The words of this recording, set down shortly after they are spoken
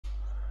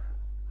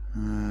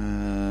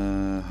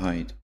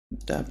Hide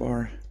that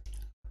bar.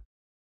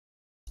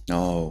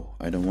 No,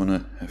 I don't want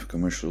to have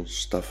commercial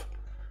stuff.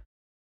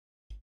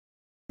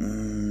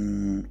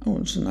 Oh,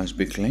 it's a nice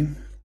big claim.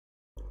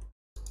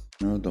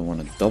 No, don't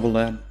want to double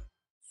that.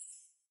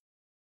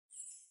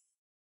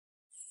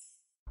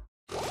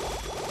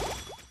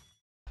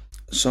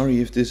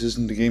 Sorry if this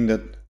isn't the game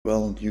that,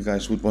 well, you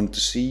guys would want to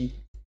see.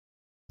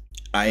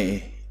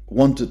 I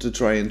wanted to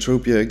try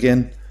Entropia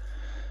again,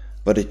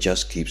 but it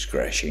just keeps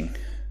crashing.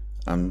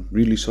 I'm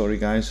really sorry,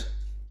 guys.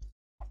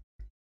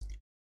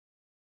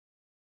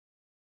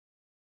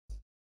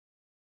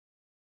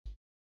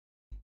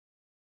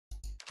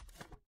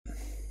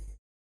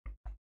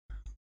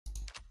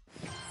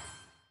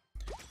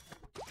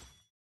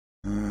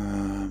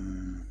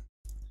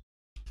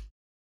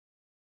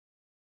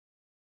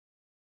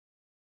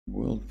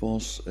 World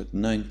boss at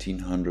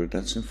 1900,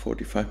 that's in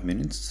 45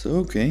 minutes,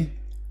 okay.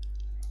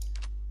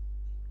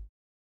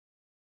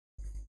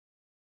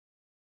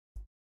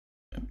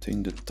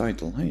 Obtain the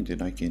title. Hey,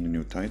 did I gain a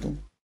new title?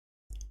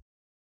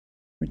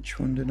 Which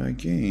one did I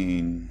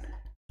gain?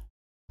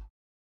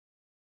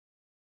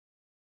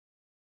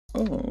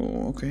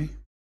 Oh, okay.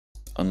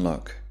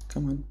 Unlock.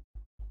 Come on.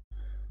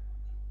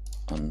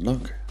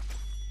 Unlock.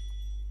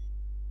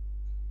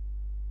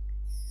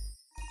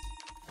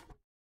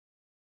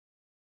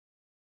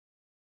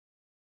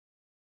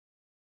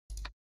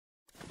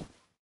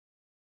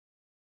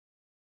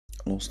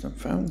 Lost and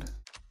found.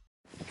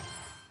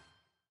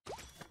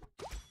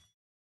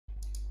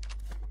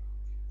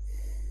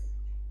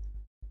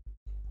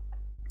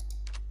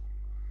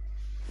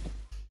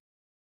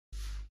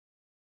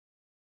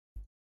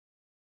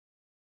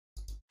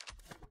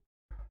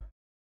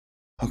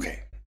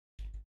 Okay.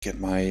 Get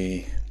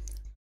my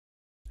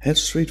head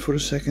straight for a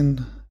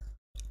second,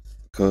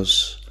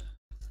 because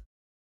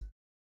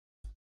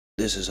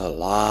this is a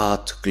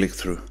lot to click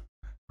through.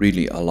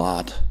 Really a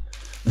lot.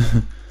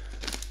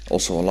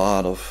 Also a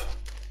lot of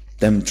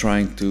them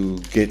trying to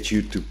get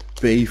you to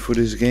pay for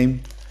this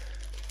game.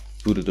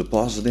 Put a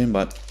deposit in,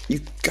 but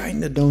you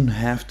kinda don't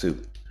have to.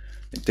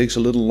 It takes a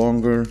little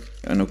longer,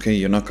 and okay,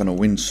 you're not gonna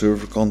win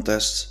server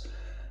contests,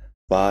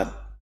 but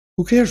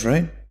who cares,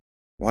 right?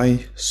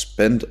 Why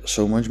spend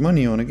so much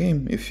money on a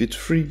game if it's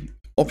free,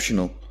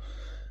 optional?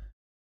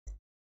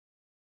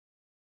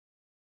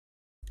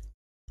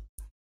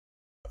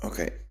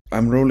 Okay,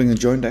 I'm rolling a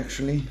joint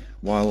actually,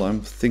 while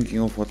I'm thinking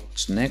of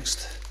what's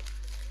next.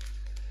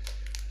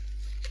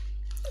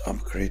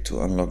 Upgrade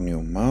to unlock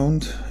new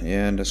mount.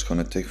 Yeah, that's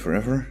gonna take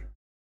forever.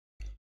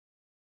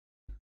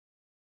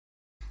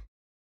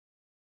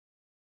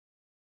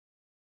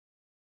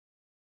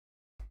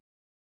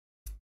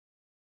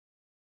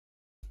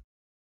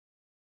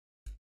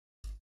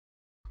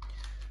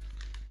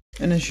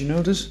 And as you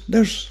notice,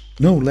 there's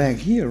no lag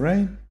here,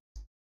 right?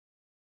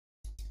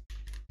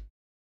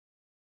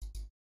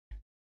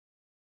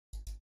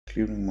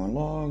 Clearing my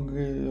log.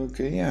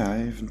 Okay, yeah, I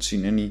haven't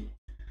seen any.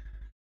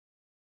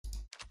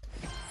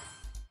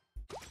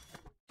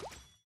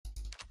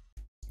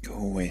 Go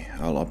away,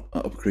 I'll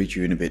upgrade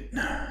you in a bit.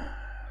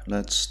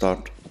 Let's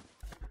start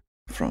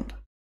front.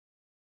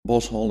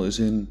 Boss hall is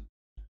in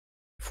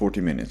 40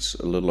 minutes,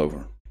 a little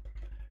over.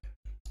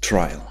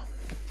 Trial.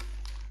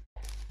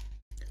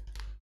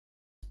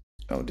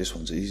 Oh, this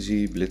one's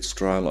easy. Blitz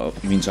trial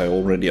means I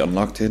already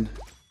unlocked it.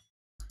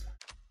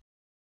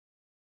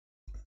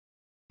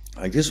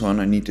 Like this one,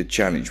 I need to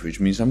challenge, which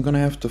means I'm gonna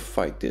have to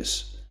fight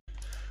this.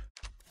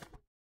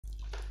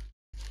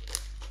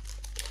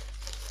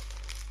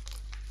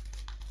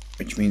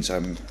 Which means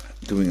I'm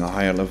doing a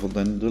higher level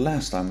than the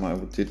last time I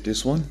did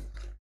this one.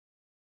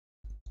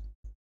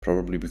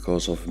 Probably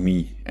because of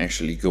me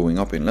actually going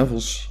up in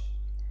levels.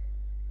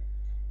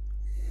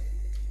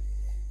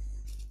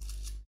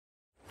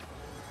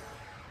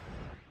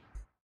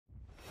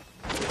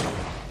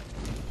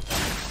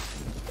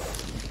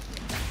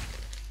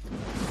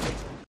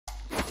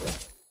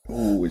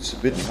 Oh, it's a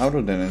bit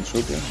louder than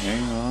Entropia.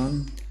 Hang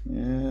on.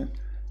 Yeah,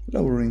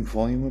 lowering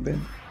volume a bit.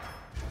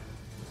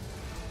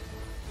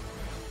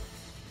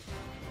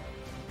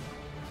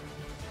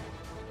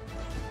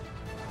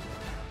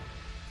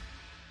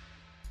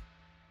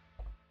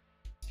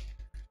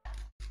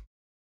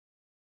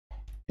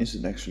 Is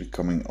it actually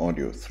coming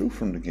audio through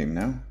from the game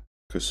now?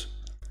 Because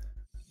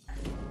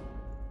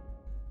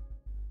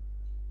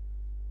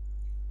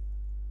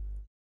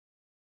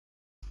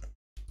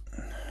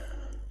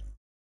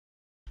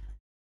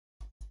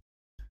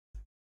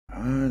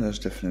there's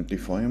definitely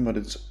volume, but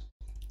it's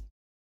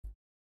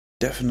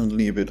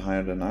definitely a bit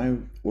higher than I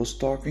was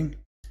talking.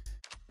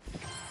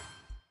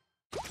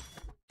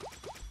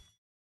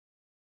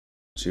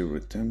 0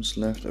 attempts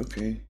left,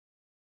 okay.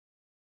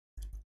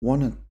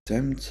 1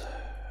 attempt,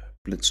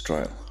 Blitz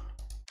trial.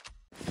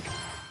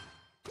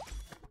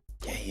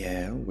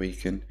 Yeah,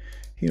 awaken,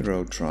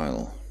 hero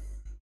trial.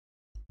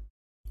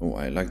 Oh,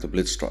 I like the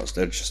Blitz trials,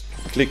 they're just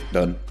click,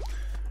 done.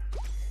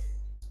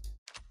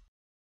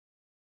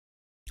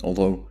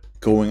 Although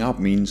going up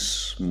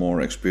means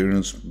more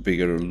experience,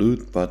 bigger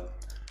loot, but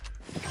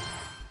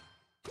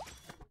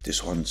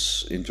this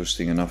one's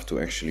interesting enough to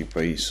actually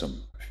pay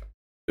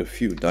a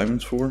few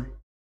diamonds for.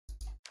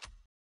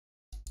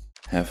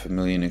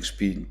 500,000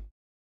 XP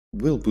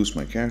will boost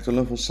my character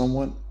level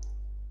somewhat.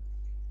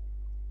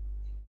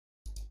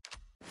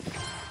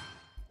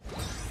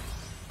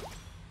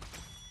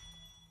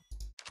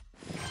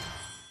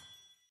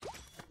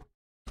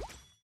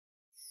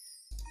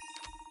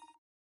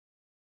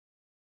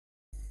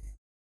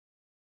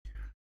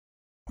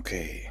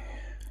 Okay,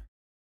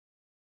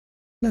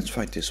 let's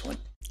fight this one.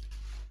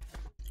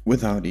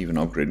 Without even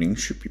upgrading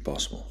should be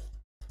possible.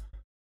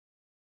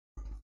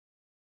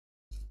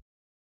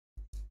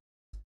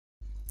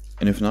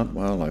 And if not,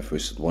 well, I've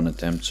wasted one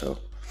attempt, so...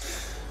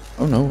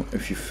 Oh no,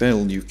 if you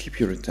fail, you keep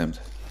your attempt.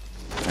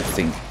 I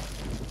think.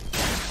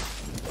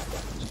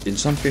 In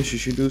some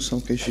cases you do,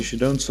 some cases you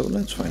don't, so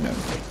let's find out.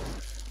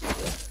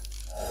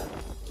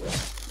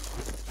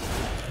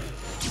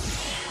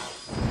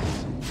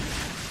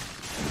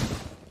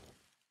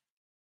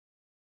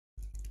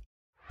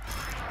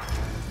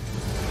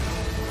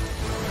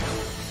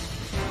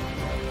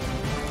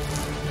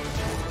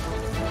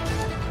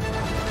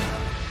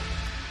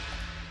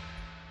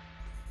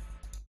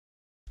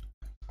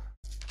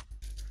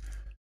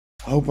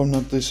 I hope I'm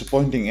not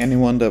disappointing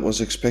anyone that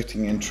was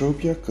expecting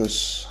Entropia,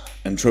 because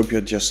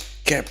Entropia just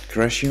kept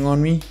crashing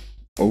on me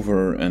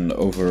over and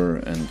over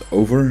and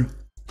over.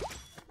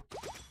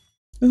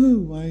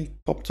 Oh, I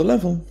popped a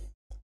level.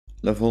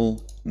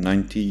 Level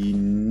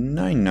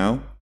 99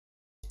 now.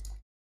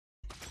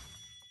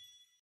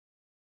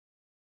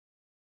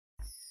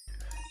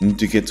 Need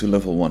to get to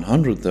level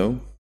 100 though.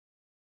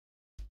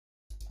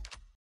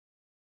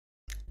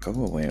 Go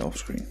away off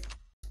screen.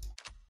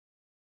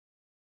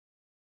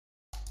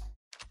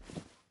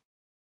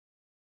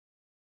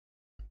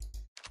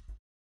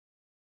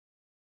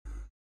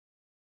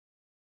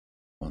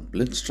 One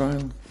blitz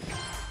trial.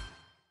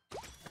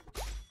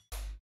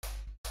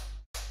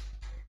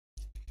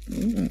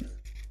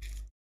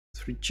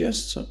 3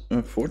 chests,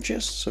 4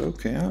 chests,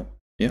 okay,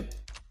 yep,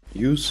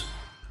 use.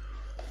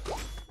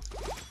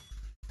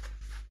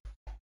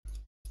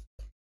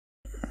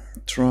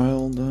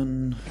 Trial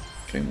done,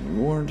 claim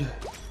reward.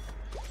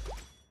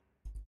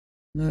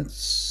 Let's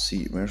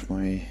see, where's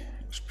my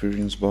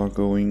experience bar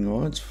going?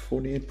 Oh, it's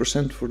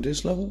 48% for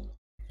this level.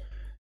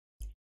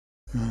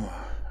 Oh,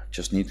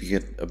 just need to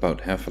get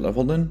about half a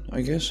level then,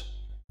 I guess.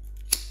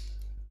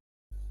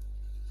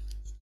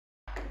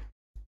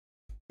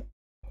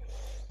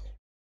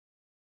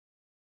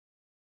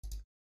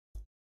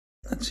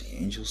 Let's see,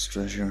 Angel's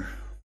Treasure.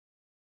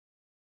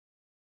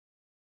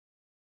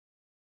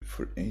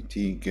 For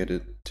 80, get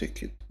a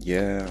ticket.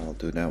 Yeah, I'll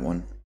do that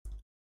one.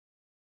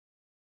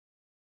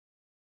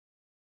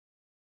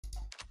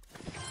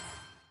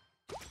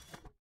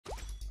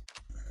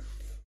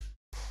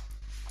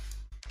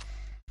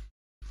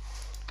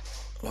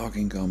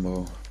 Logging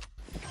combo.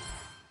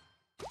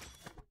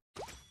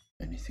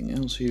 Anything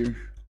else here?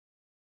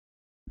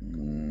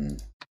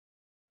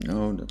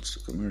 No, that's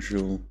the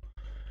commercial.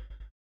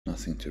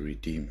 Nothing to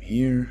redeem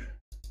here.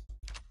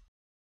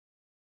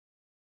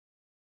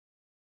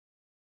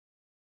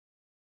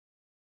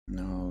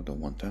 No, don't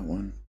want that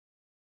one.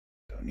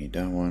 Don't need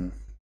that one.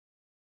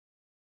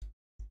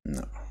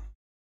 No,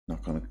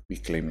 not gonna be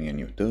claiming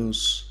any of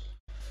those.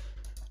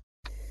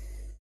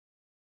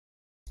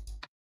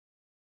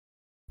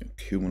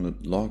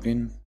 Accumulate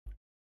login.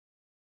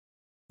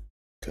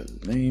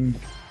 Claim.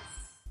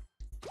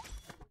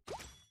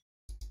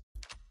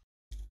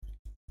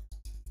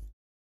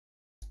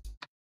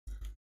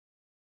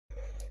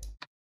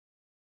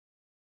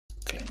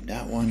 Claim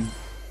that one.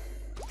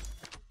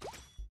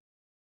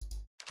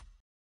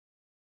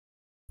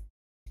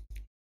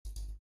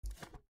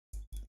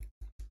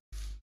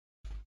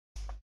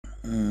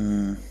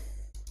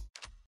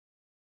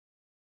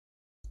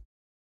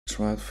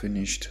 Trial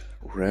finished.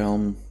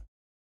 Realm.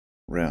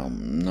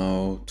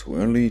 No, too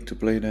early to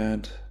play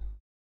that.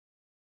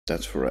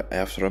 That's for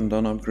after I'm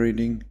done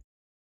upgrading.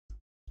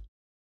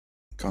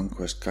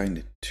 Conquest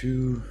kinda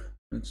 2.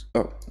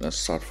 Let's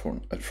start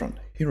from at front.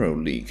 Hero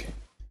League.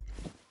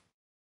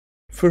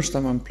 First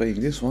time I'm playing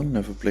this one,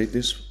 never played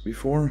this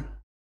before.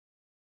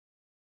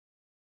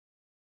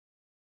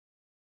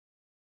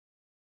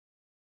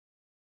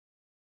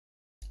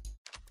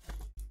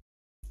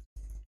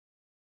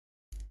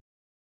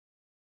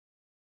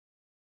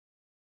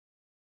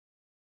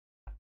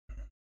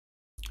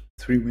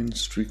 Three win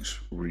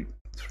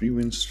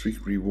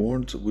streak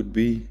reward would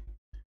be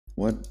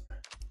what?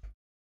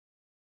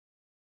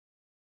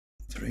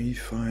 3,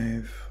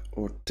 5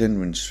 or 10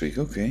 win streak,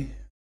 okay.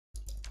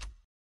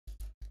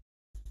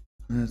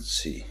 Let's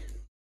see.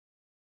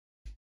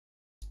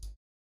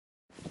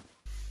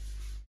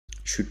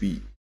 Should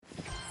be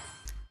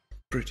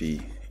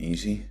pretty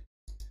easy,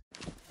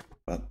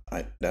 but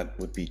that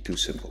would be too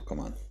simple, come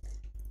on.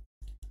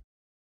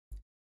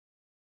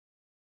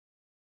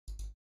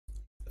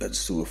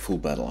 Let's do a full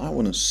battle. I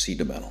want to see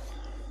the battle.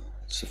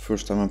 It's the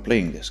first time I'm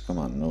playing this. Come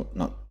on, no,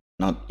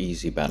 not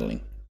easy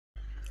battling.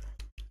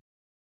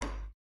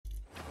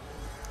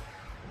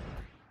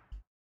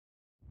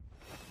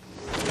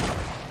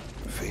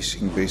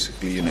 facing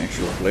basically an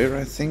actual player,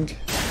 I think.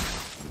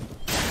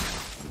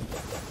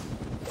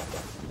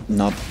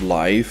 Not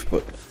live,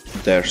 but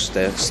their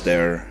stats,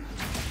 their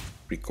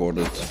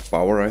recorded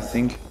power, I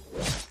think.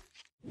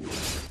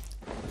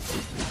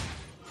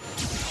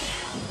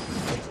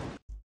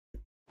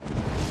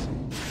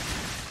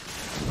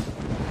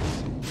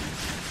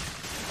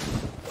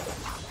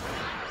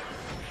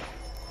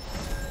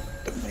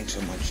 Don't make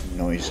so much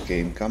noise,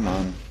 game, come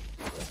on.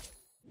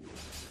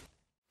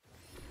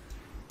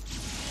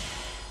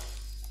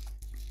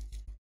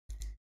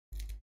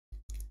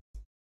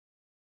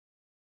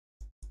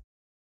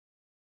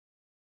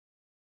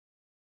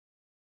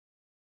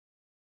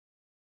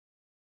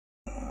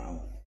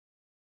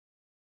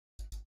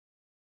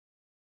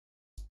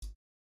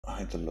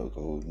 Hide the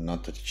logo,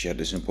 not that the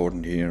chat is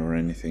important here or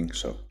anything,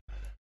 so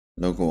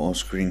logo off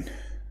screen.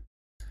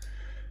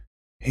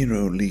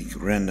 Hero League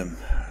random,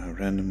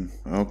 random,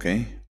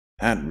 okay.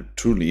 That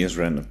truly is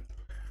random.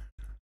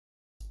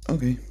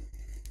 Okay.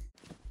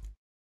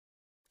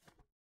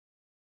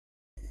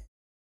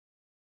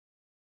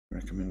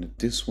 Recommended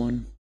this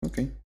one,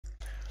 okay.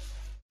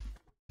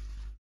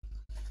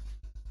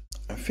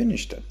 I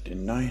finished that,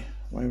 didn't I?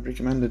 Why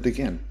recommend it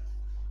again?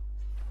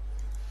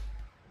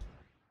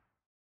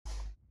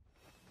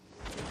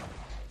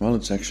 Well,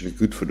 it's actually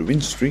good for the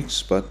win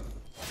streaks, but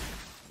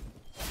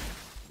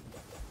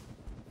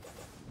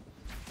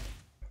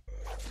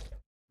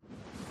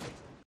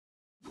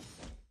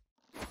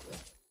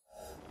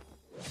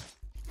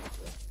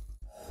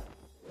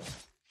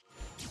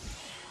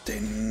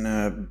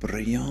then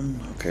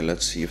Brian. Okay,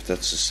 let's see if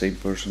that's the same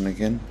person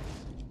again.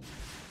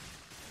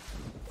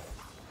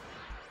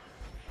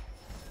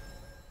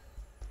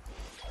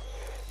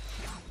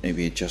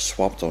 Maybe it just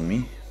swapped on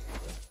me.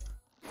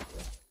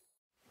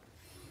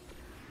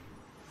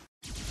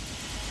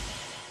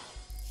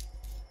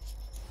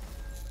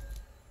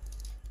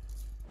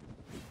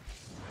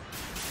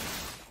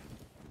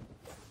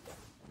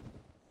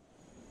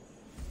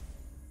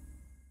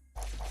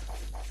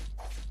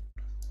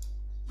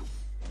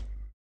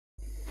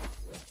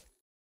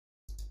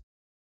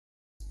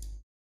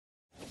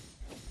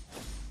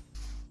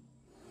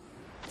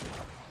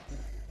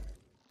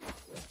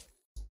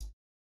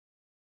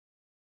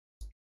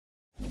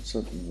 What's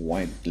that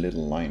white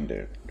little line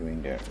there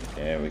doing there?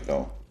 There we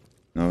go.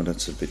 No,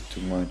 that's a bit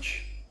too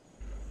much.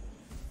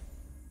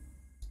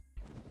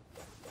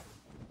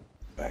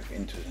 Back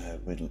into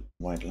that little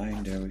white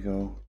line, there we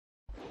go.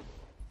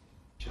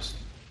 Just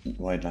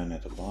white line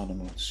at the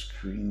bottom of the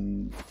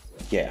screen.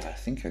 Yeah, I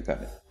think I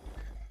got it.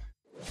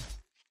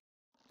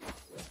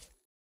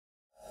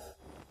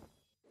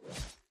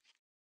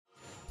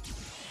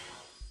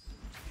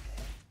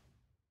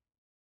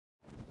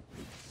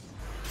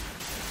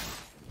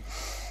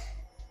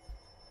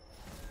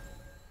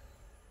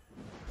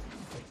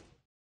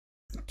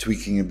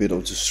 Tweaking a bit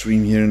of the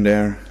stream here and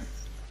there.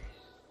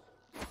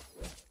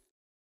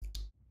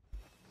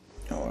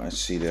 Oh, I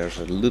see there's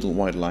a little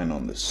white line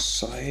on the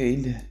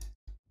side.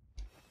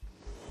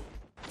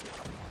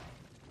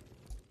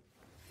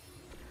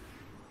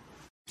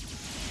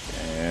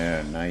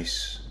 Yeah,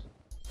 nice.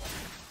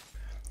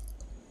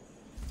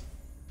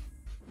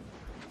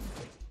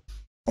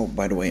 Oh,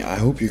 by the way, I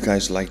hope you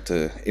guys like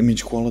the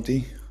image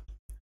quality.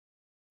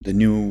 The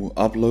new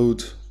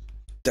upload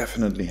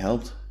definitely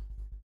helped.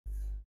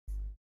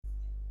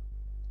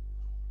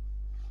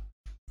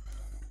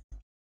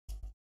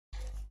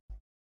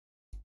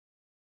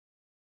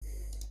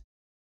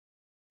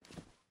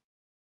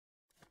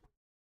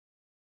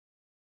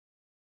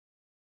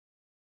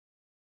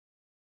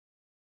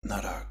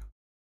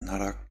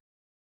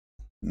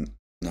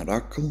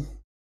 Narakal?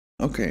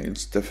 Okay,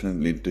 it's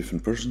definitely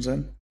different persons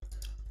then.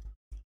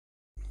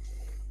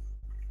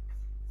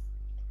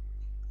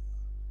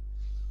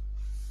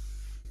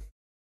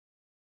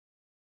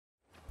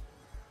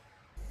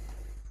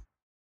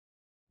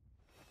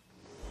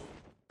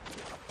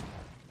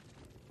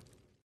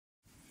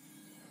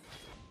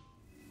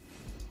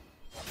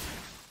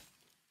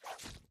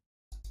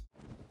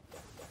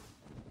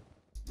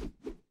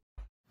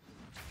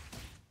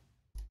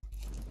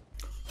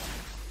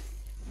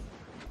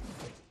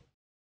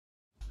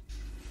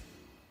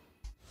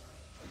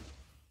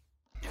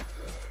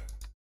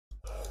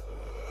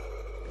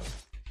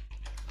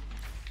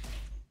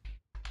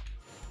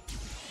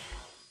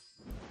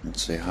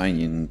 Let's say hi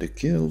in the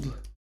guild.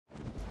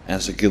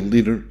 As a guild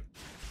leader,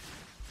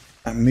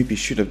 I maybe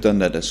should have done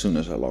that as soon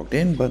as I logged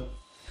in, but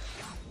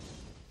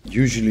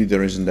usually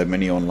there isn't that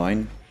many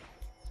online.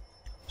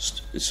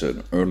 It's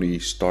an early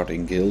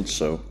starting guild,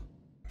 so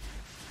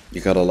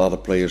you got a lot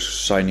of players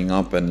signing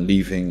up and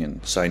leaving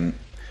and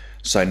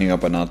signing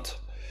up and not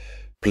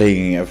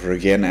playing ever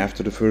again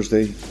after the first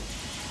day.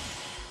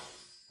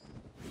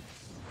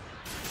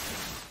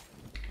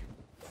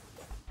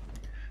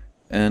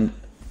 And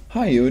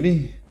hi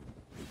Yodi.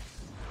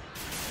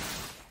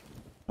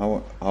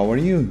 How are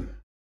you?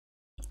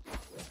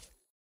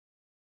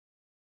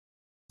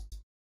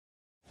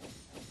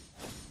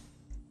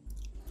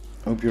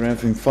 Hope you're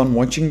having fun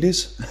watching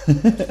this.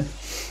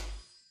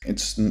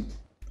 It's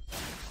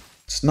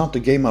It's not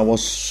the game I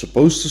was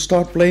supposed to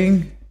start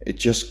playing. It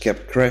just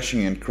kept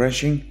crashing and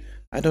crashing.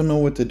 I don't know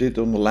what they did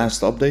on the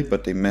last update,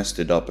 but they messed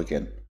it up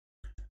again.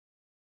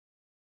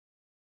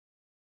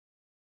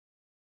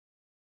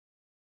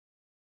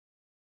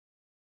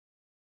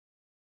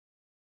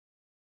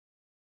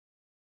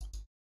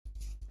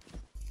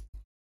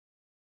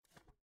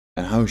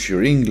 And how's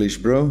your English,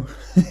 bro?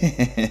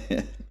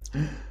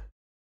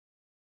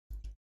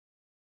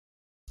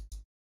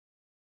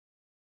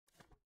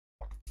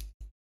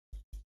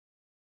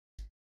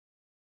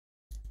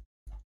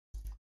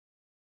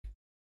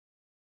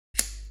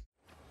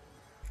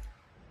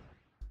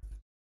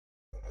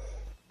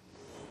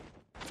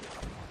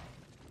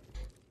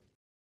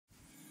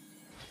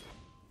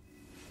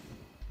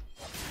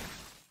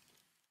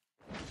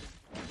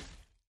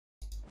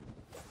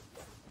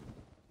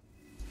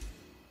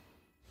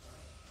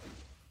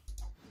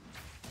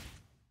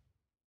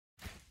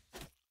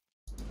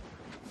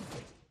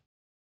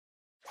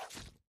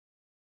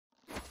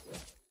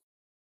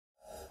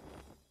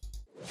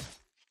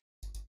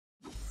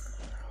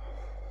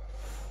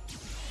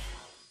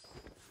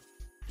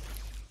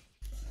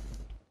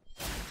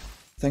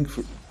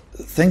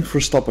 Thanks for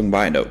stopping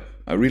by though.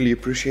 I really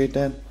appreciate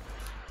that.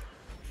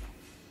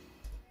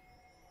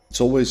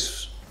 It's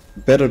always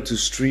better to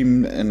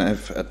stream and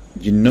have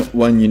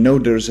when you know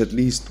there's at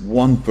least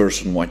one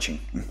person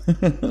watching.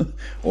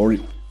 Or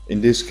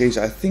in this case,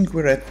 I think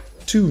we're at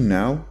 2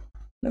 now.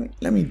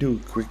 Let me do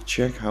a quick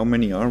check. How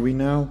many are we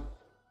now?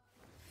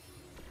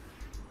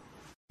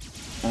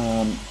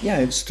 Yeah,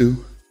 it's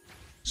 2.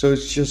 So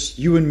it's just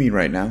you and me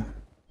right now.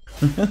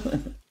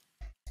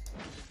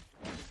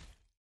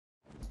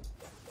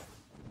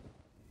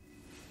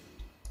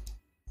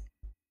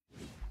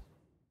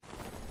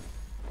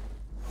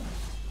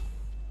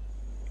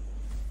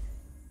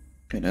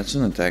 Okay, that's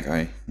an attack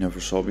I never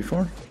saw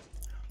before.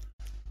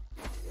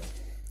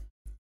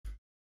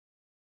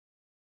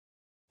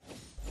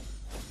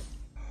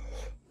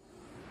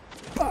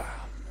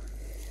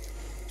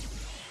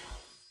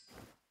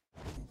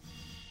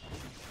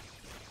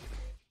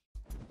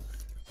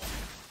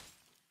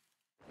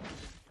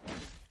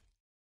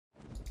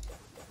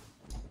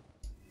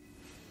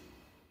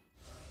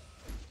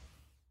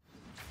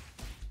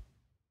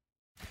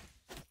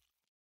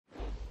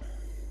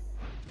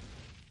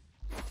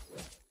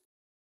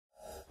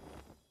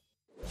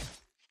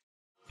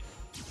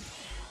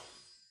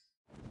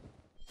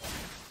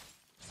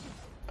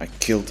 I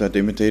killed that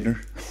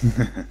imitator.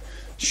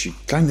 She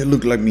kinda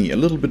looked like me. A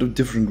little bit of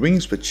different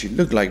wings, but she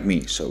looked like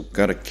me, so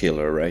gotta kill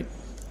her, right?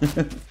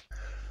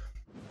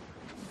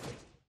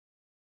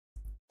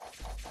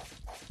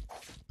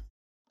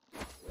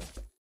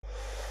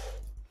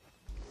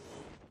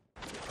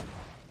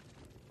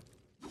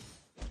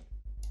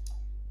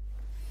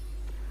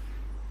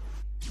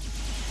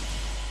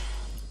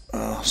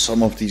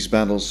 Some of these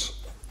battles,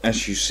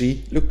 as you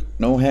see, look,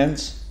 no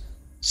hands.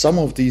 Some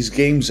of these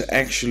games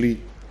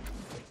actually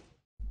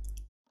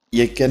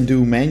you can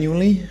do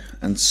manually,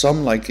 and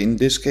some, like in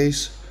this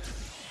case,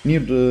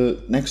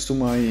 next to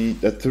my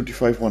that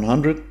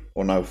 35100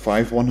 or now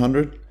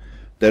 5100,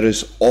 there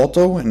is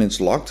auto and it's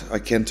locked. I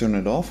can't turn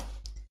it off.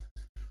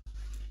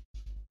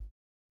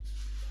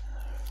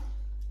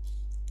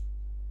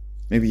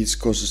 Maybe it's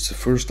because it's the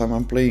first time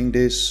I'm playing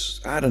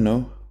this. I don't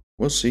know.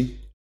 We'll see.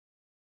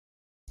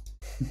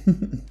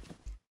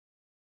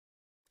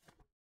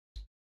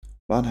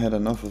 But had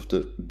enough of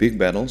the big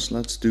battles.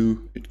 Let's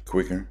do it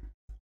quicker.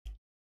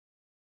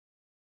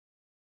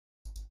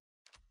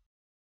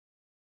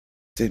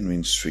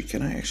 10-win streak.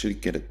 Can I actually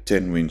get a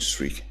 10-win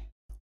streak?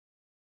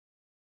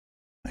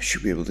 I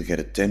should be able to get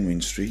a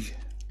 10-win streak.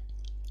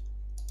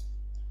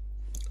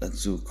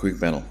 Let's do a quick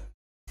battle.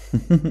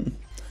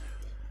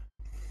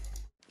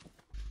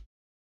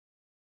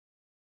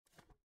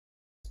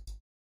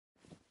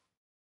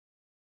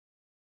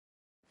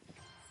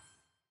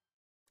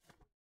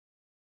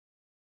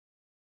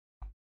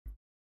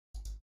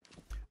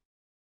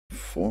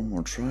 Four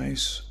more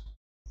tries.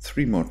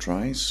 3 more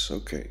tries.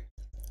 Okay.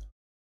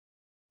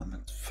 I'm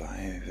at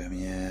 5.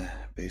 Yeah,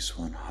 base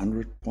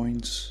 100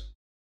 points.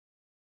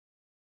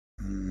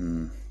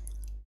 Level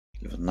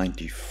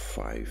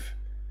 95.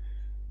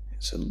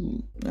 It's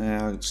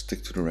I'll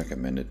stick to the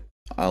recommended.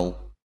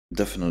 I'll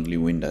definitely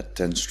win that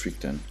 10 streak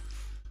then.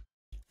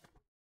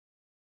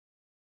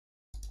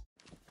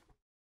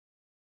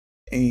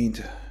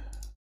 8,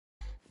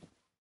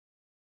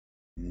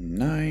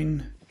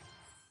 9.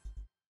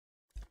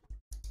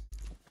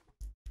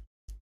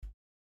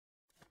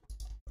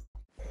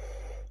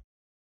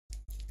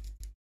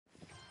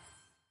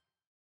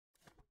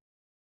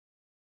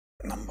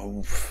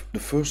 The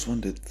first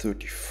one did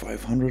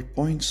 3,500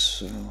 points,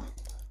 so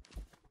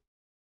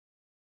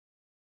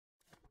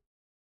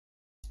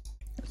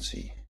let's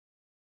see.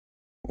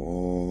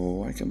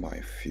 Oh, I can buy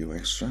a few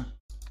extra.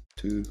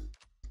 2,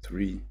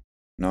 3.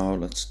 No,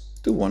 let's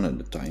do one at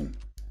a time.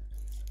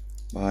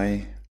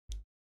 Buy.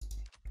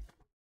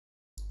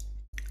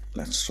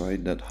 Let's try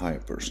that higher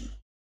person.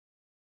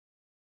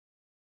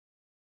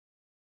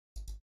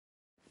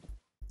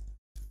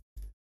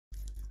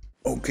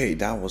 Okay,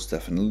 that was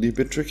definitely a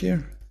bit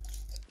trickier.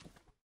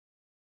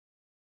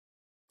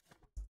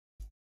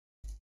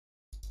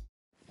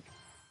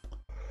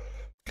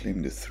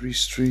 Claim the 3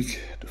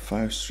 streak, the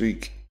 5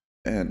 streak,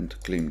 and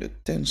claim the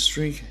 10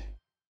 streak.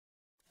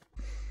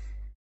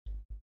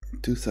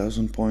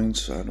 2000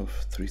 points out of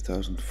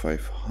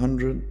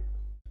 3500.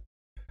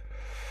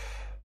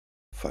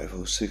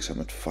 506, I'm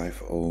at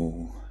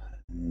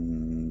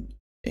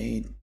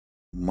 508.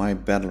 My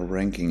battle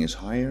ranking is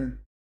higher.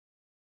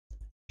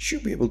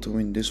 Should be able to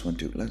win this one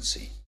too. Let's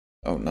see.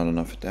 Oh, not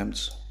enough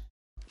attempts.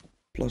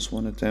 Plus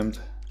 1 attempt.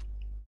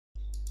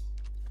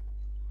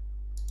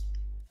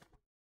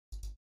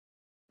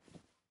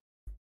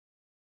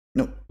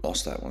 Nope,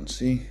 lost that one.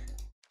 See?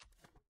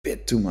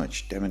 Bit too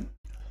much, damn it.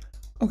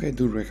 Okay,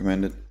 do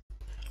recommend it.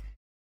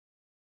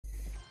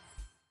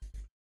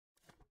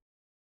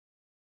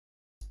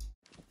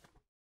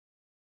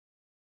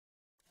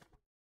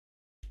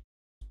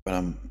 But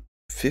I'm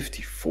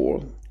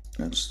 54.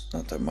 That's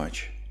not that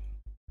much.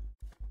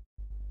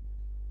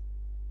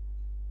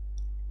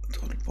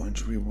 Total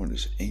points reward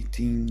is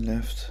 18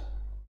 left.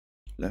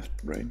 Left,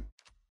 right.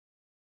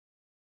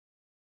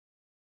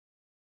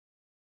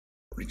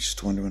 Reach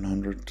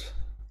 2100.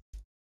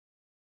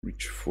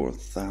 Reach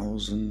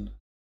 4000.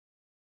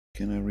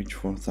 Can I reach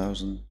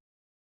 4000?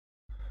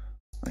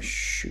 I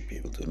should be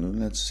able to.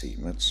 Let's see.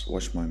 Let's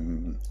watch my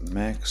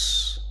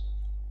max.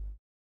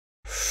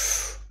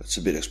 That's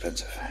a bit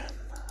expensive. A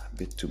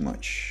bit too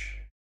much.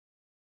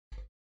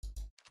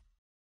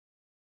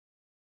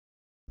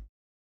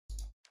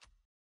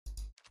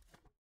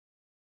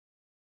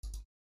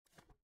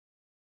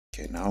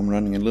 Okay, now I'm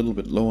running a little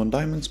bit low on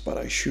diamonds, but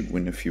I should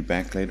win a few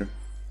back later.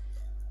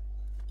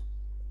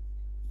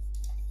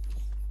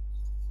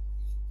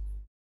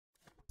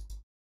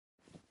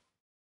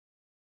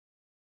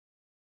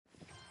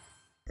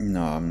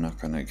 No, I'm not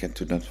gonna get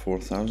to that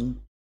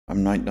 4000. I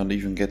might not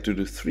even get to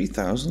the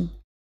 3000.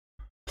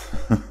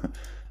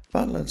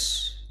 But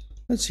let's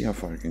see how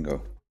far I can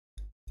go.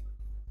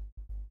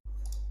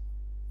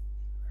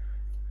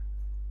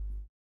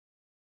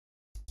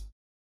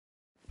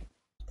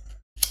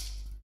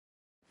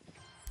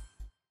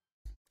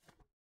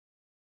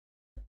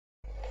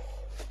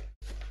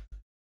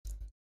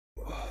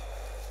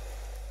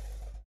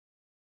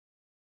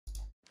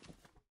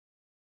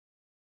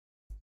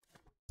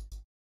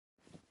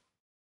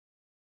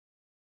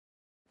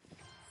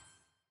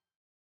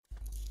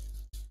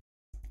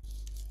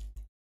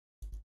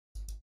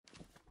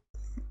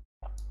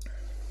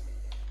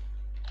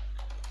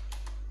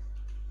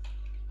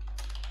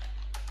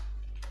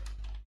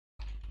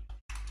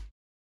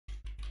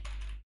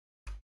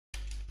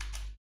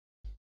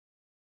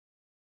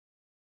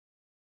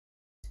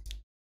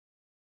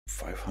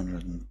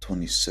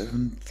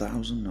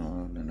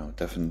 $527,000? No,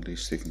 definitely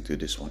sticking to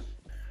this one.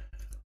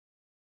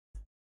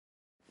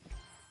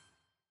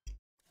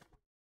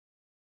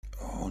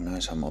 Oh,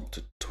 nice, I'm up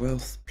to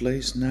 12th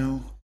place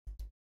now.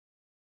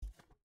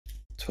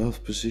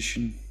 12th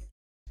position.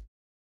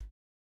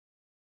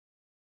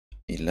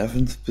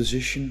 11th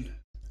position.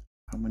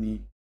 How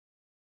many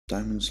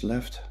diamonds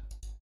left?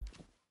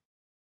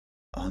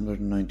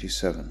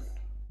 197.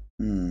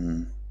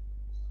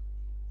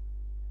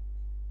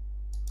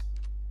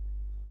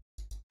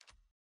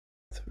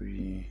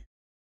 Three.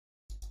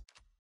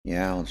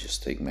 Yeah, I'll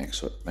just take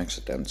max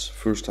attempts.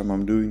 First time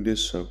I'm doing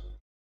this, so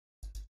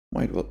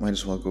might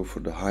as well go for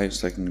the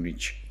highest I can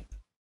reach.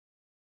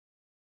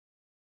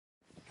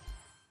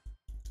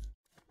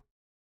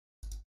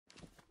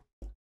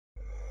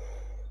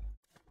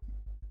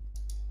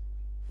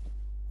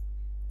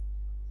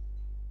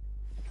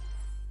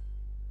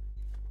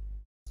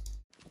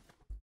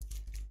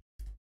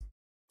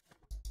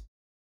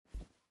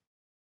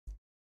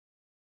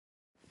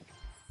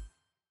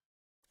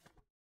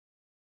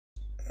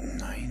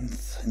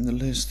 Ninth in the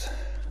list.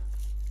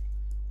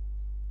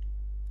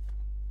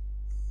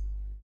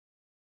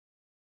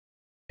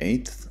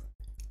 8th.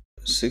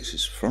 6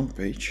 is front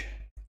page.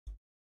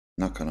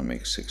 Not gonna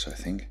make 6, I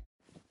think.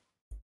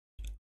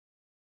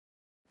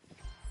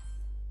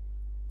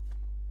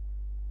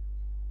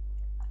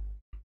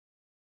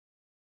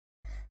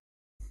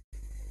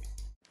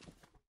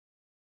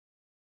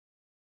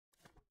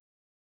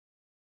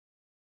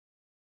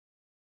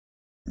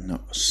 No,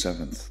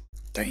 7th.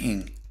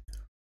 Dang.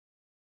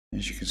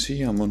 As you can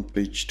see, I'm on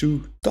page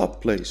 2,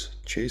 top place,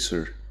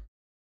 chaser.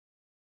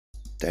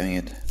 Dang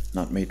it,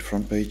 not made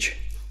front page.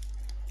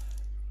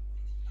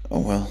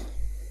 Oh well.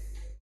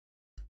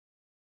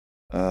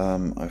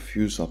 I've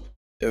used up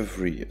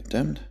every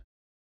attempt.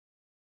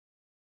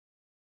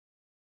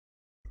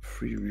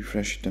 Free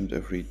refresh attempt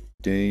every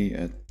day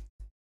at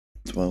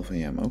 12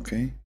 AM.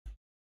 Okay.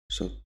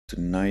 So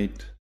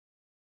tonight.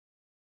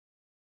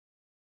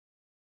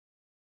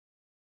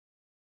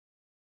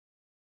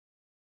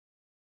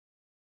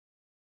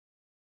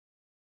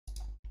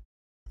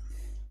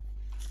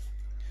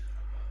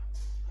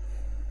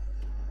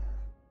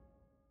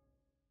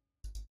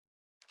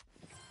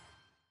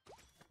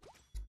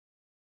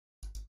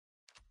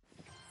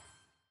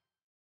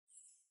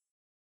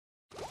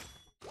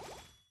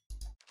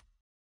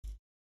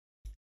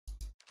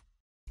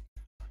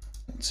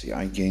 Let's see,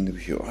 I gained a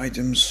few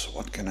items.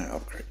 What can I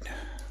upgrade?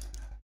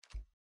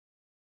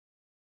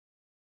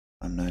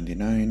 I'm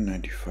 99,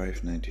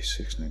 95,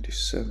 96,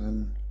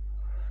 97.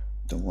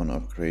 Don't want to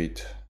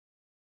upgrade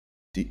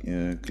the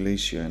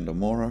Glacia and the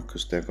Mora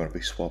because they're gonna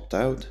be swapped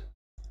out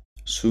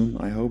soon,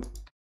 I hope.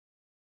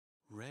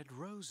 Red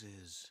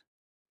roses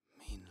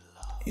mean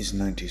love. Is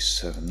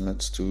 97.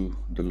 Let's do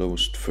the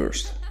lowest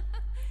first.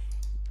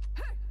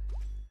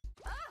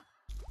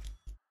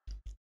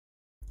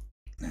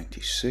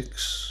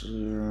 96,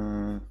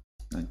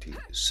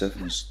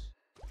 97 is...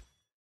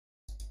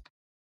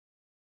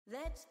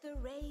 Let the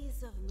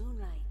rays of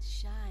moonlight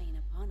shine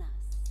upon us.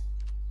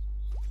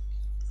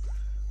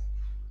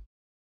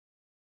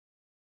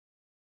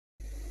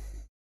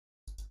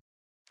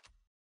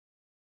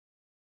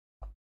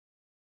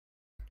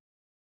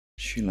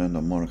 Sheila and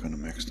Amara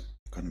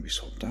gonna be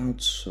swapped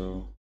out,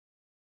 so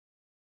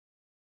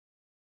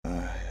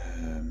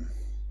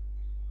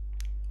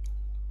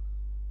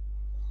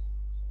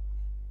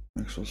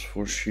Maxwell's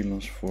 4,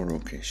 Sheila's 4.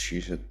 Okay,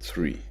 she's at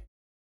 3.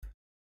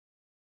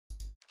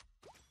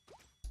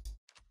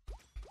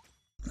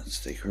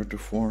 Let's take her to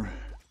 4.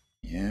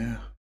 Yeah.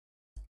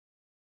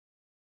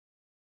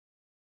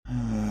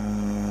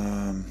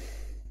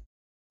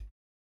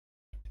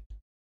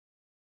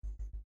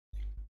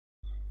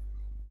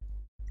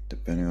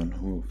 Depending on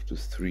who of the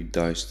 3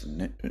 dies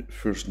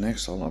first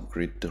next, I'll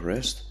upgrade the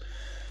rest.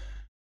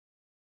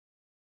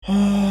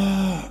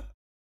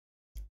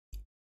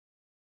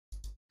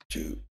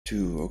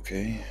 Two,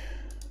 okay.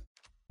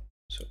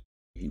 So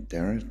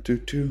there at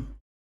 2.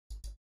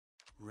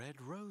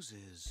 Red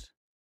roses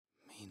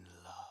mean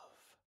love.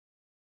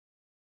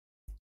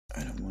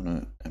 I don't want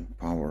to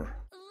empower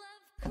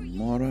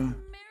Amara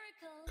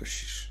because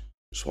she's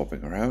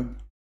swapping her out.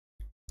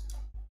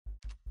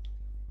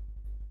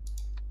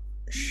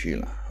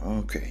 Sheila,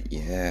 okay,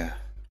 yeah.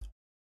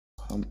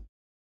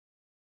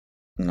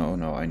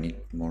 No, I need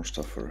more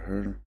stuff for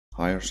her.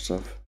 Higher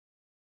stuff.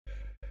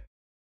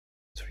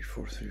 3,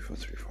 4, 3, 4,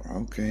 3, 4.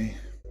 Okay.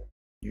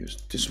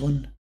 Use this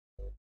one.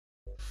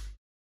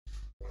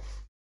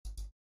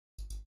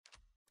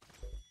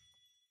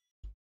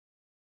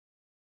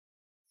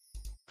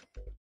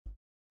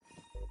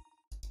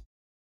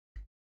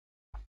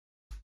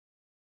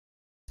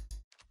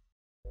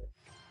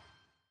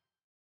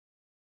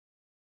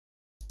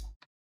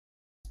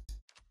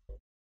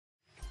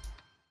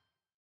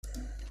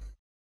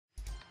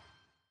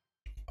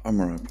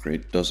 Armor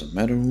upgrade doesn't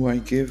matter who I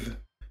give,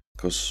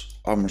 because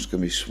armors can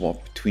be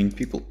swapped between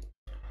people.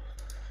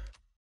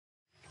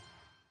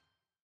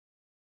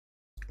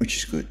 Which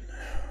is good.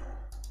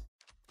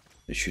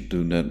 They should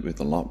do that with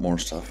a lot more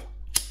stuff.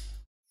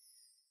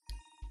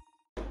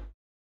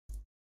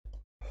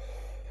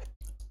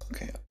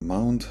 Okay,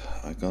 mount,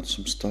 I got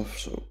some stuff,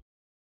 so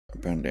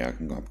apparently I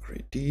can go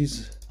upgrade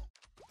these.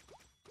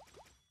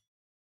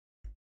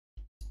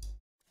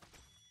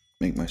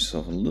 Make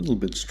myself a little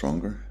bit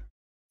stronger.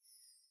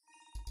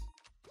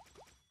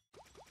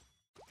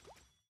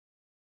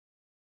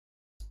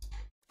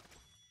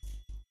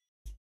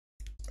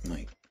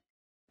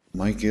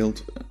 My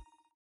guild,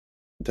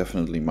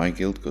 definitely my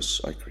guild,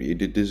 because I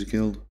created this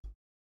guild.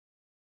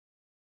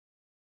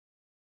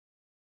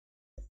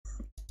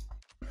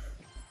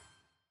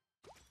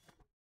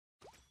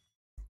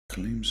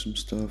 Claim some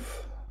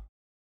stuff.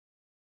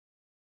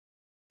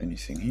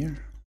 Anything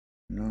here?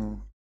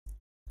 No.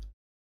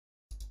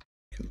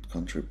 Guild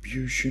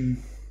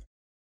contribution.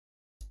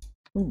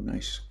 Oh,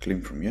 nice.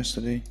 Claim from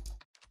yesterday.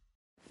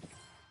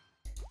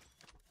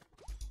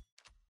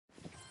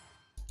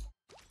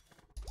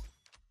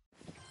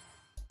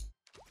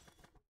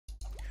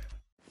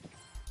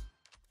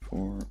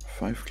 For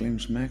 5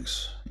 claims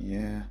max,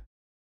 yeah.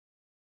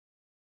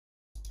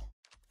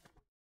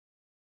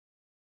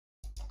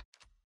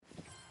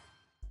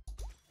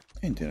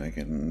 And did I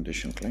get an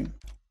additional claim?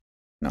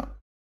 No.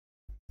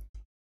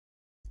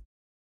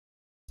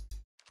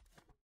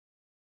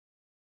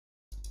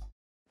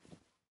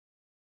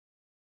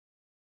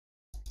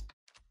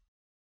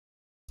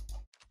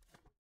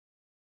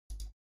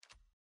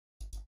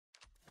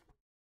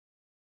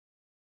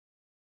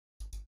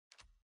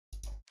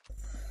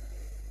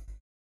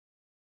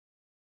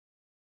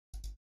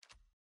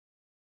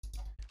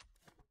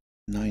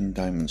 Nine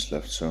diamonds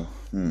left, so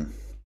one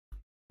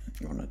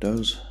of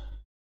those.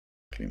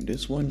 Claim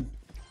this one.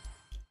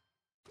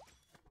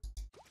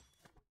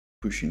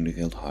 Pushing the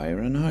guild higher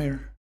and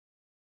higher.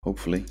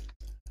 Hopefully.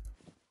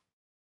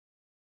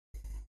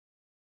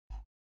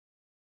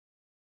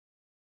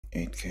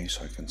 $8K,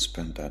 so I can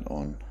spend that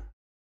on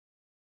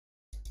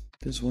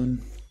this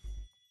one.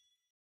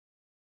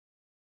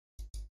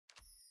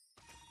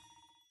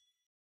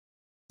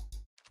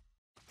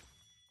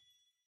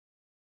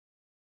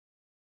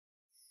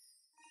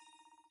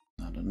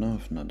 Not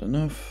enough, not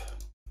enough.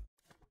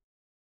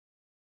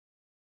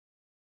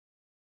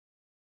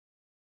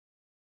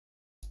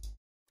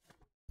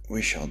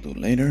 We shall do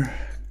later.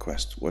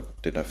 Quest,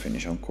 what did I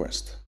finish on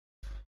quest?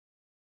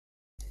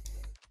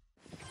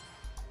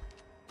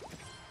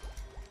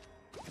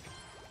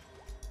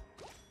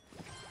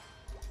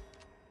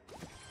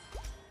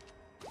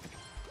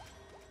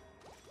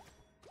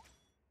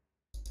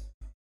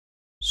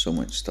 So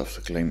much stuff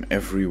to claim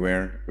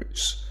everywhere,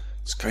 which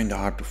it's kind of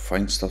hard to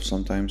find stuff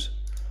sometimes.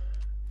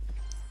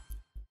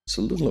 It's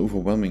a little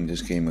overwhelming,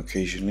 this game,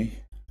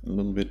 occasionally. A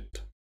little bit.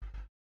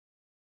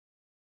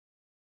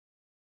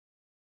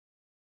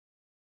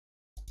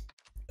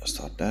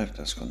 Start that.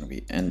 That's gonna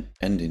be end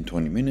in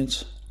 20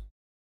 minutes.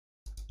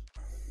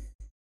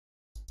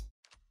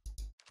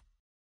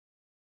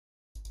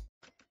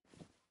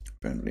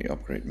 Apparently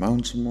upgrade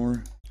mount some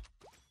more.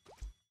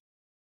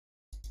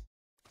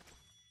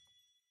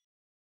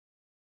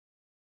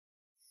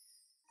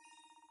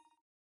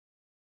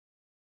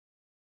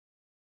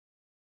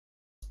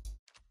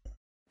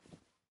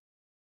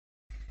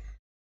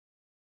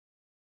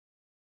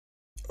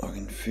 Log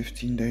in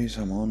 15 days,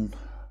 I'm on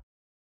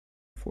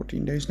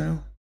 14 days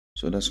now.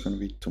 So that's gonna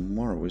be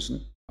tomorrow, isn't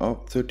it?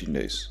 Oh, 13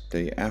 days.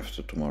 Day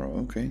after tomorrow.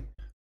 Okay,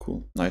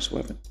 cool. Nice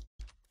weapon.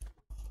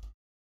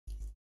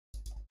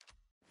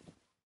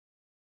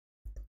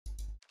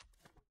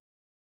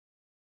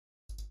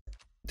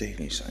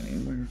 Daily sign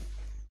in where?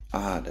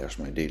 Ah, there's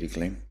my daily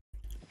claim.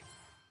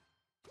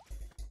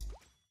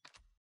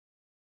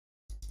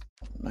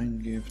 9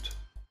 gift.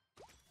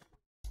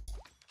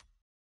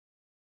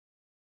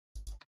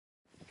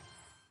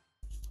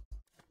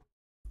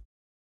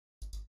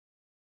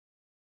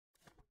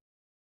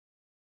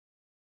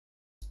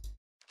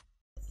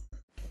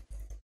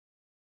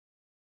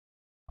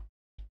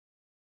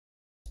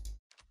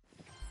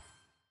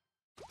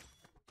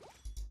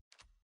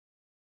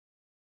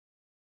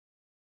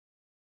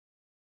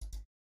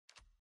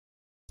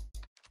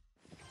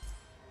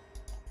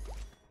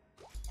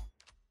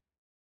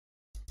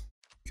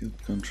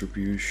 Guild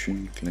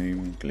contribution,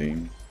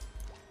 claim.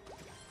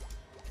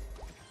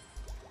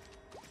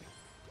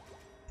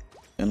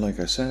 And like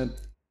I said,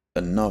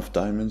 enough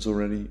diamonds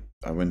already.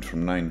 I went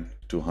from 9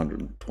 to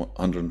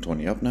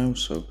 120 up now,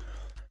 so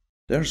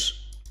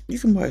you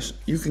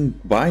can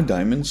buy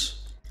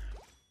diamonds,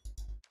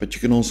 but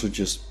you can also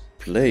just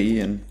play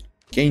and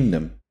gain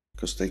them,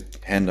 because they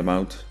hand them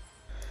out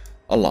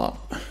a lot.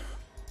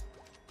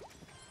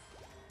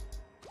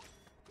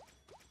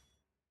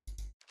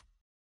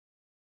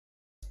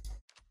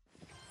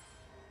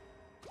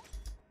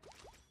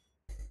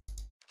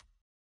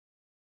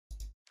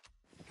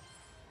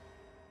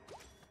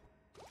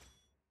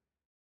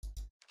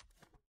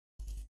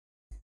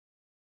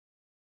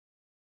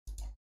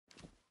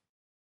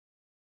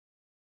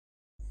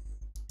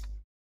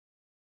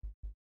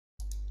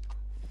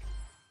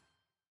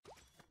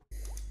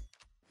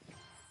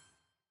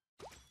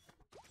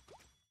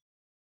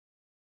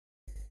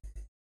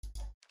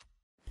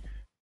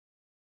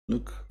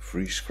 Look,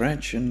 free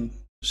scratch and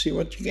see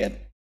what you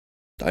get.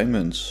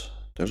 Diamonds.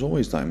 There's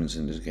always diamonds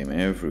in this game,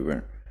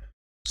 everywhere.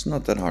 It's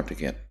not that hard to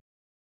get.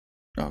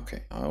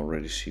 Okay, I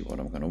already see what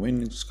I'm gonna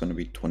win. It's gonna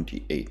be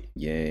 28.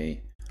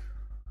 Yay.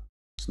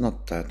 It's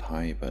not that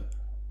high, but...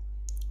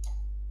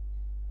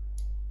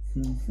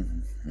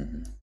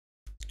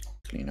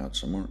 Clean out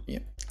some more. Yeah.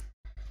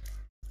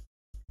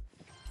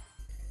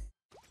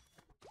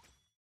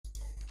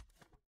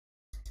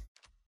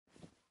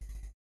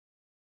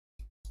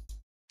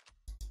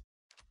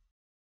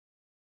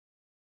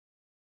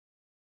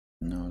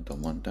 No, I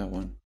don't want that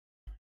one.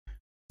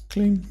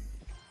 Clean.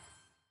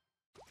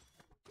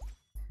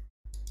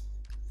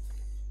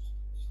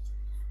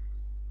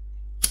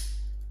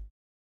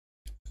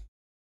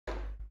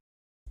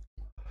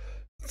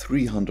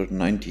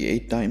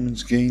 $398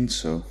 diamonds gained,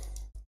 so...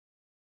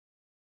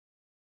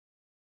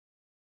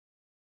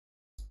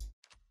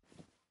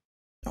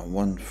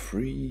 One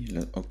free.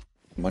 Oh,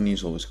 money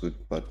is always good,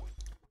 but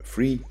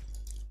free.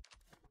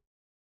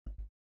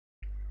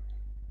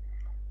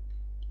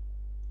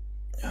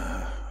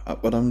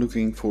 What I'm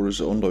looking for is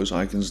on those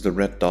icons the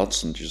red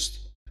dots, and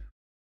just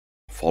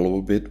follow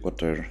a bit what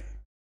they're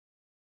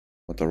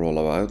all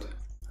about.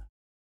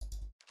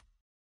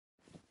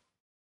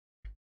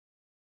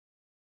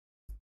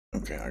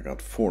 Okay, I got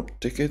 4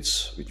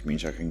 tickets, which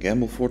means I can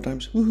gamble 4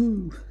 times.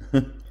 Woohoo!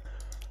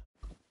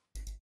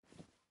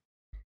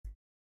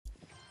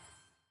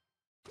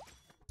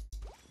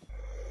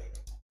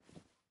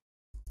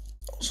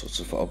 All sorts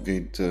of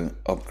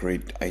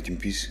upgrade item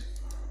pieces.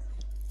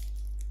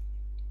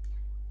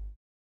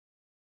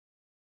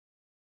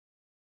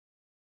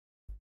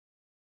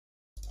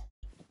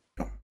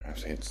 Oh, I have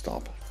to hit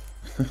stop.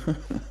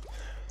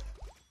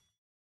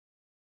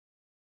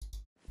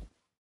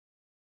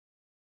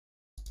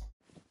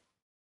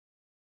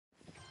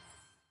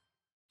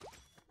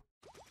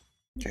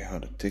 Okay, how are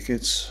the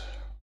tickets?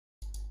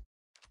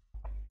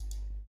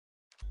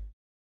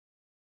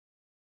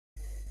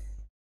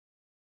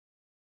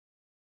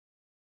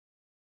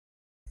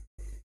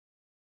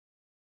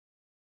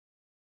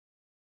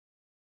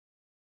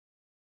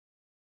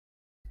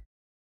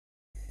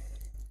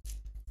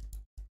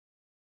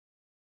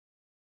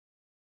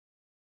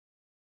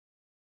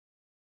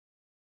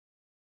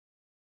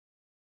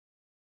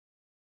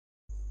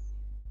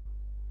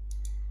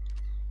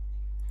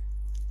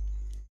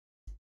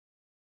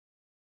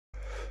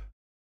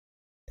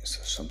 Is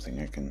there something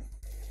I can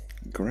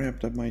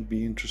grab that might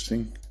be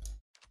interesting?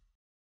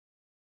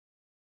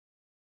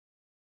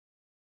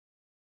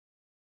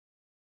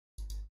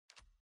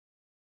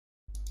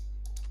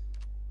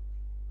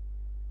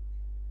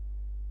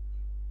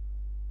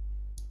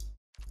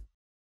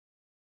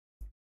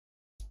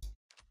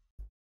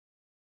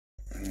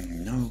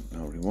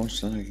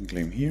 rewards that I can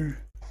claim here.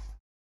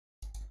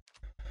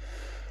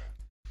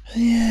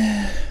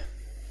 Yeah.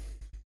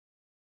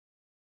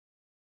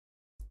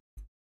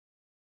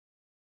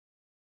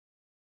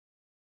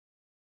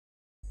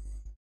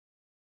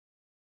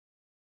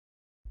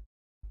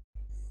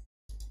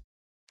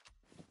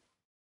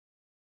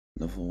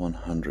 Level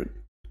 100.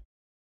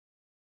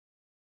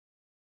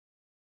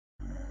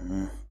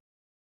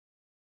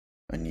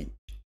 I need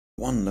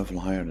one level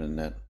higher than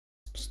that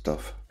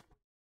stuff.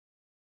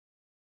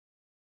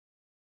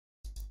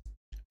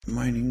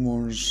 Mining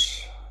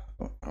Wars.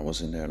 Oh, I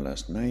was in there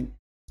last night.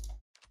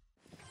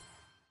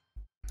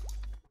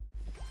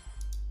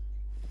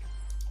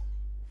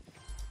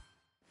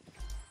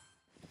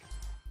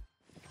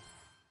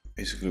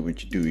 Basically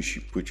what you do is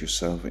you put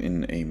yourself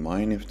in a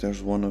mine if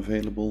there's one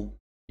available,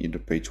 either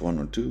page 1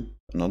 or 2,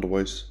 and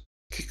otherwise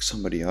kick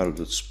somebody out of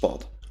that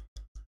spot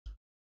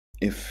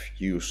if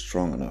you're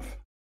strong enough.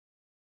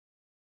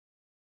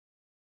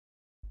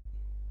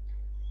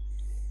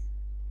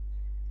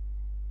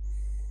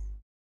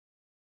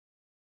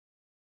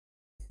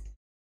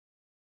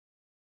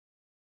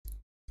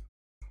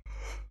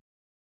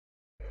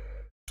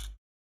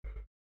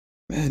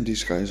 Man,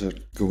 these guys are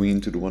going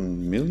into the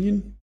 1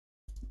 million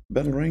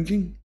battle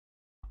ranking.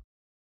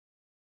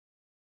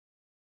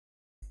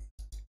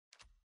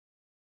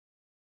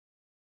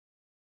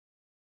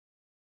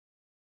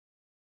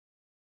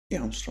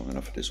 Yeah, I'm strong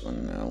enough for this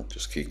one. I'll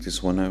just kick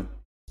this one out.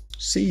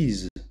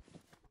 Seize!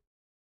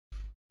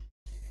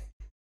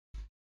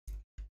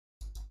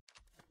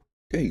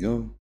 There you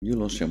go. You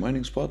lost your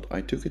mining spot.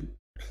 I took it.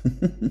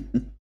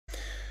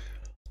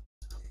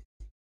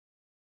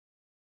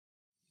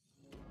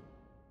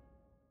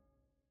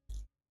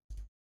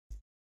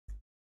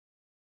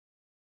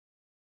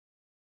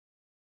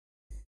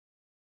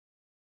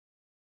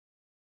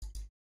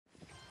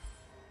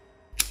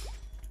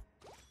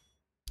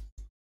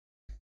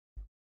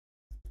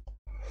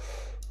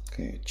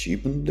 Okay,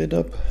 achievement lit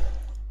up.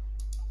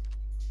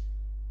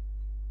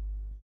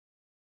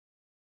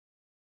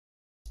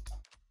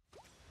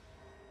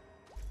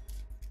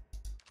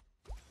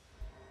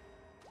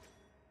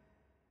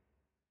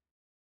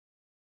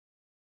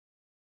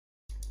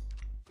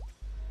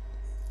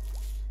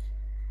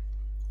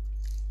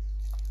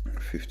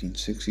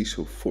 $15.60,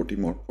 so 40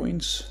 more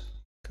points.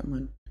 Come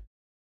on.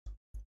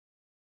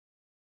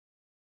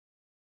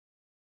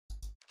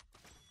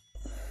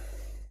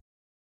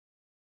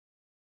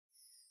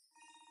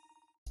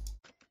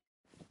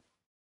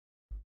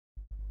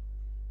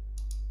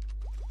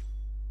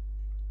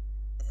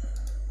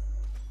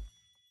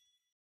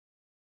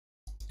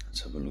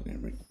 Let's have a look at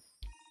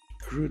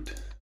recruit.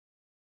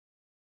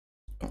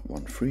 Got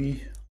one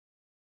free.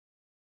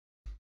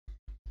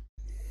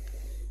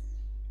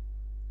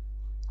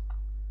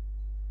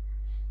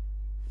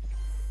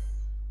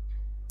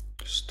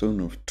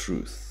 Stone of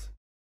Truth.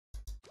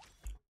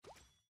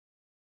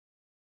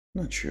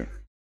 Not sure.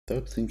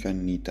 Don't think I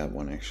need that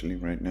one actually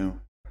right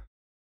now.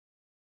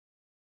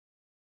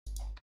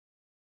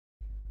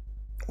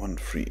 One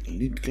free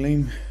elite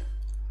claim.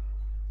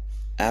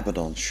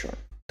 Abaddon shard.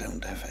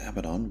 Don't have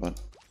Abaddon,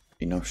 but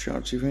enough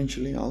shards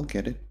eventually. I'll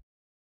get it.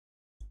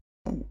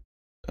 Oh,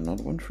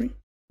 another one free?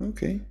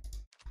 Okay.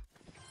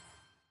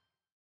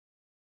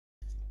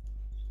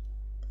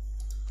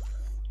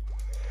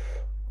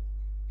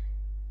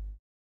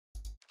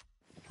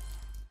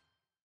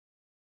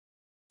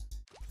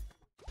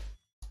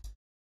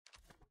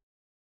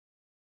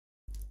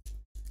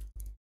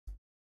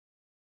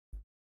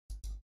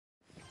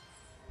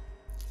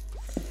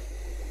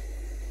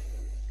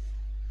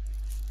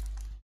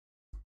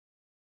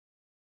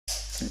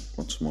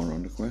 What's more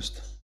on the quest?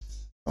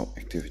 Oh,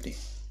 activity.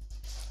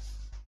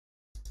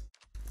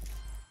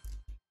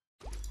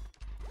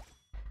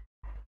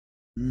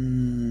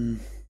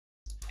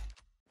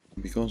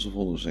 Because of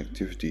all those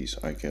activities,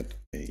 I get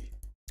a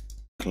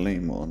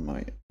claim on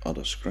my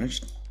other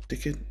scratch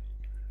ticket.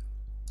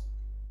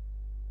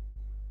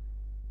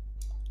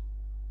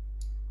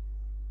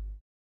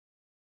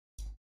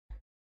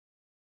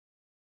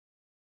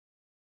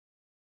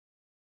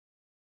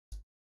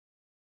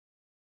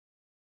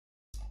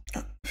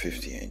 Ah,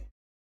 58.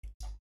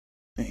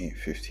 Hey,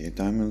 58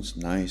 diamonds,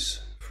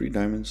 nice. 3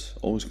 diamonds,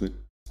 always good.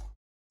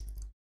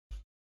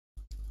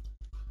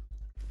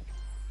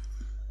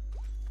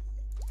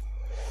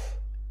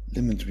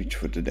 Limit reach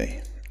for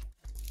today.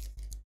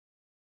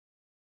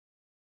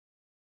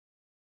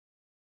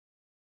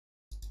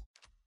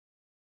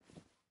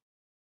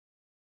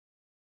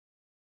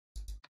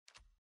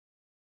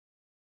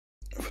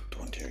 For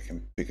 20 I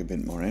can pick a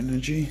bit more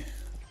energy,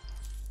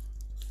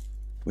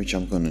 which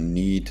I'm gonna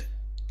need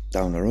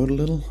down the road a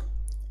little.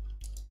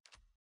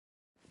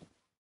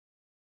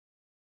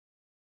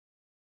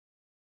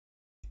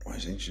 Why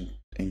is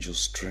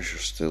Angel's Treasure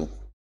still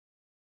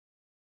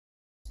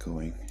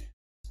going?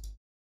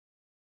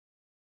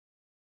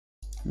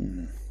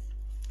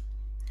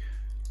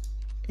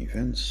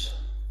 Events.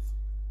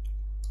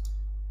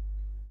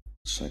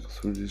 Cycle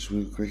through this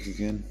real quick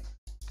again.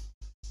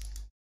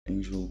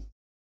 Angel.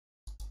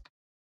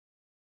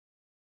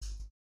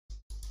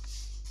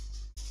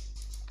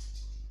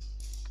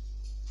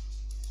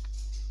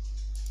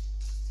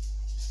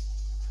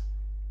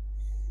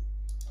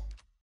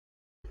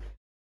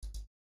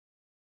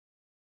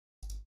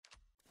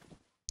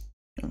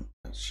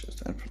 That's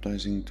just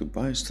advertising to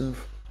buy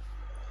stuff.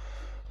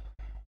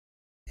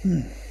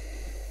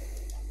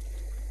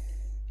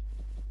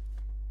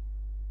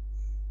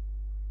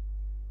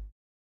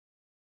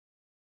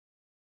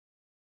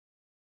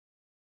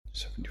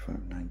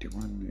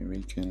 Maybe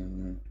we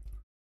can.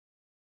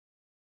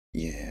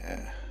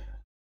 Yeah.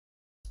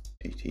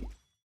 80.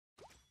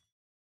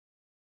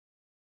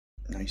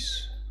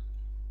 Nice.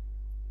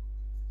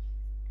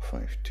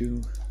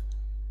 5.2.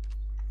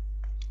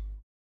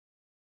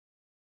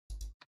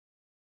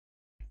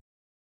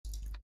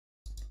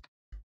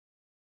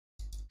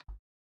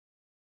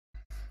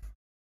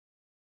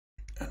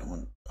 I don't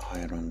want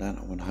higher on that.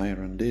 I want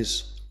higher on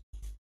this.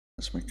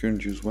 That's my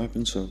current use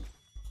weapon, so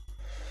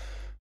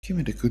give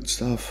me the good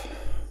stuff.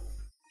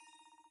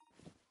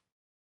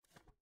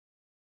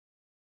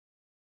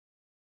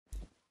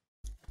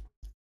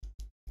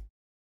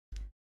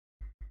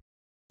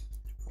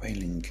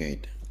 Wailing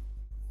Gate.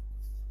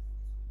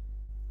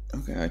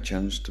 Okay, I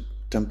challenged the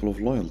Temple of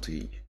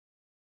Loyalty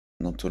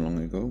not too long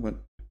ago, but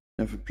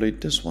never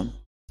played this one.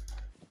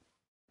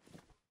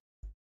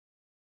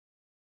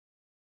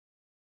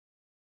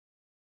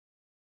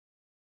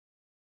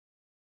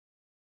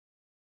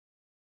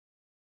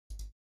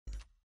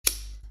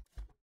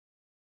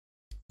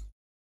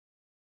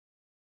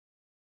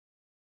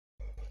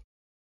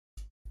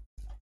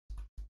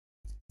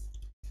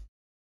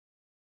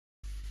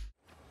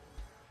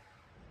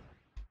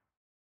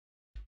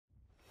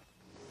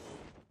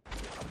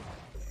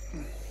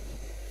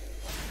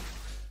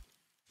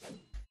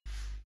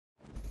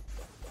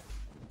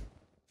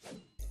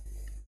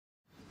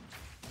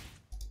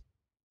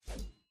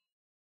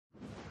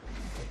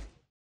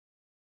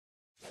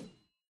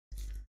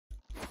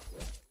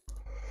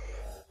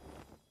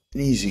 An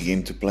easy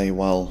game to play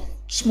while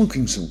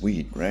smoking some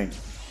weed, right?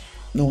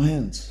 No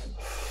hands.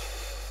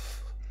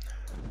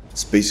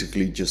 It's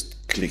basically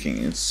just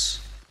clicking. It's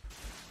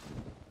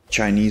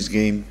Chinese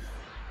game.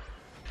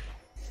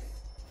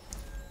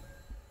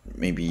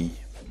 Maybe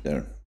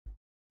they're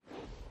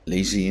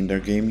lazy in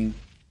their gaming.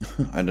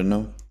 I don't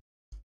know.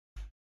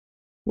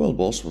 Well,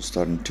 boss will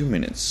start in 2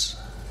 minutes.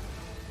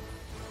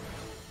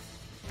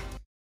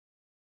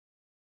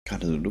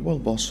 Gotta do the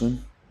world boss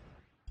soon.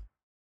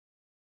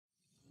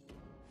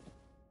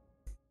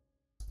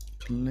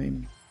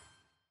 Claim.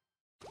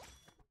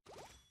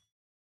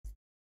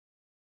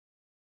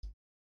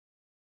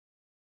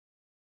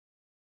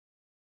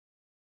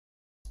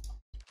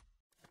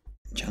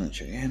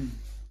 Challenge again.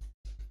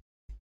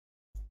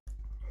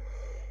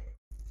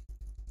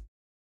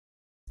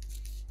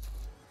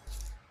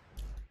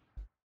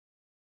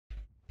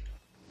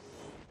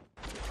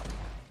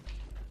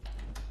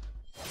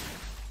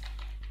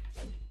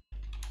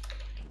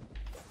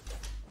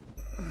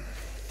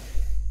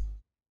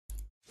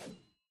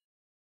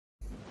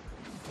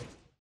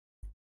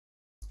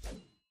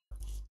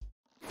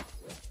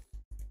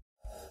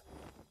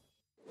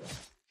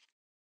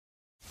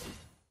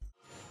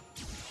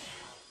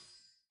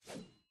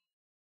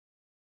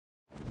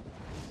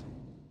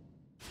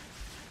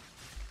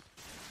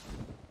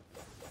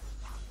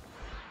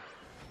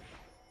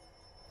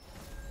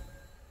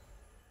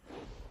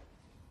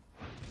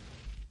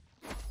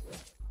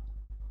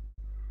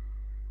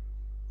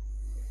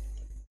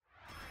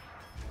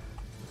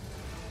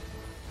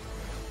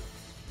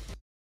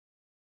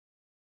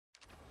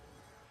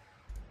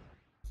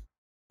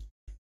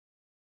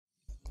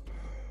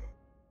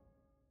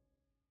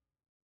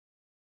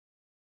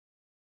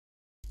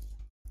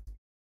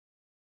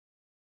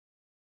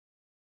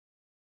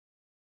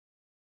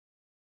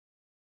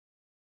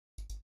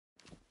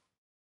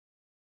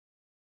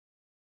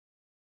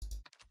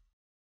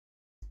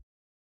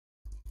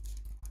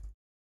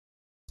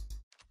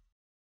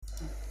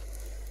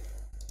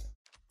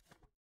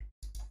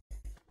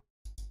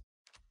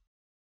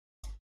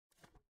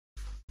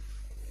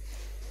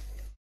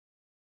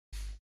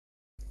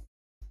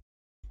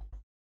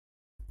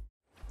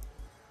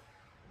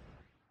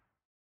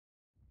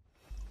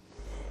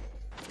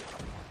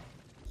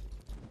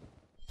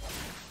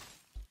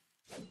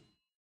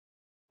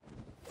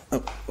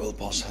 Oh, well,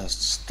 boss has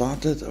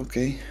started.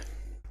 Okay,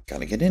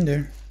 gotta get in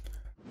there.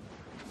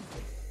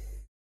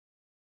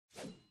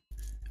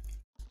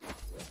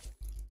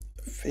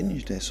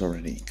 Finish this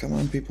already. Come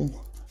on, people.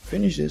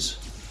 Finish this.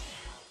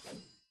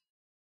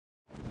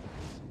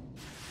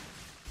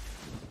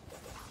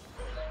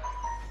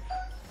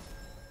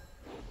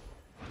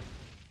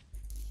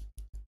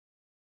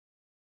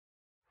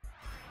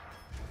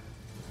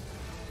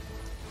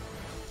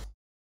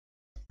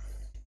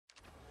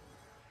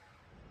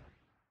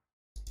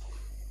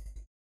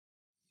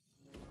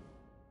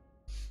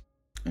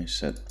 I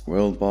said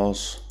world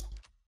boss.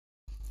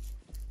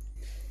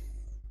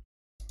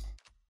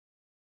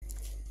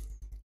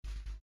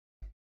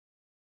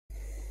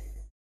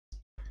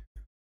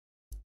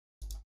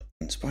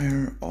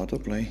 Inspire,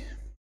 autoplay.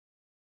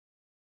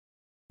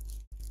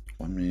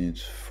 1 minute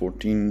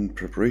 14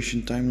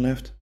 preparation time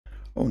left.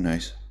 Oh,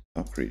 nice.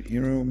 Upgrade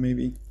hero,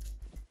 maybe.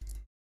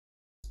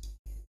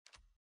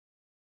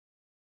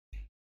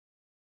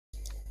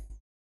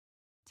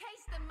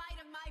 Taste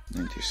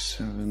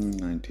 97,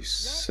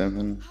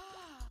 97,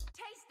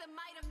 Taste the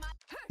might of my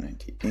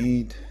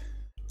 98,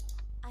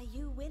 Are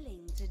you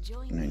willing to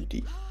join me?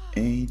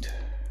 98,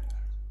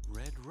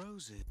 Red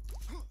roses.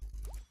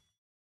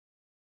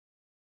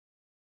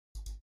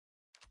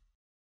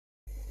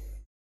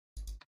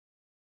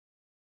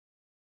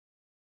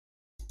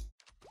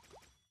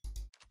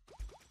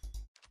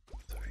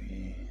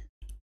 3,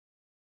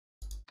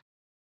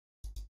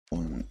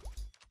 1,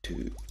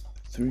 2,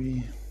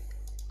 3.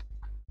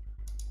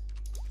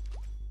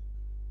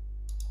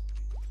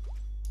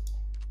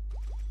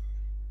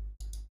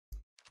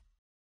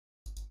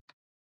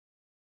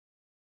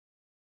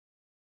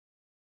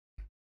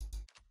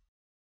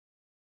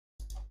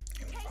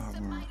 Taste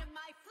the might of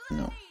my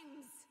No.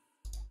 flames!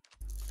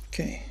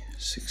 Okay,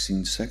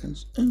 16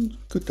 seconds and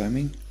good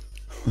timing.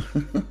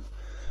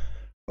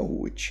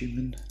 Oh,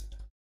 achievement.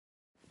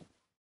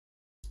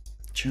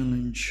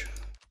 Challenge.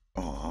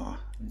 Ah,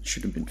 it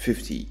should have been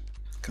 50.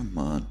 Come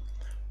on.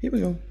 Here we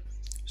go.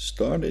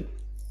 Start it.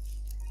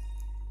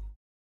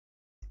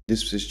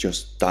 This is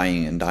just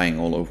dying and dying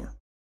all over.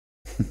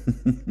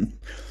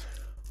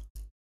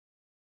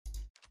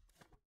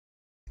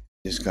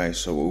 This guy is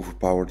so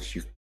overpowered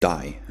you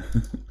die.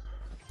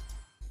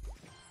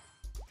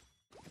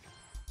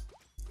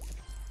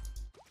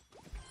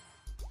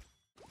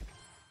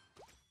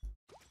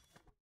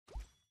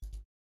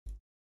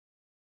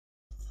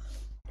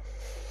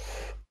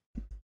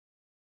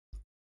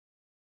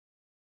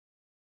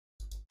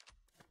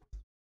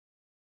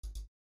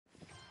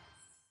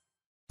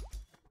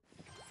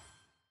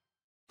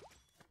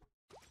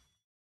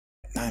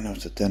 Nine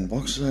of the 10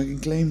 boxes I can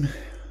claim.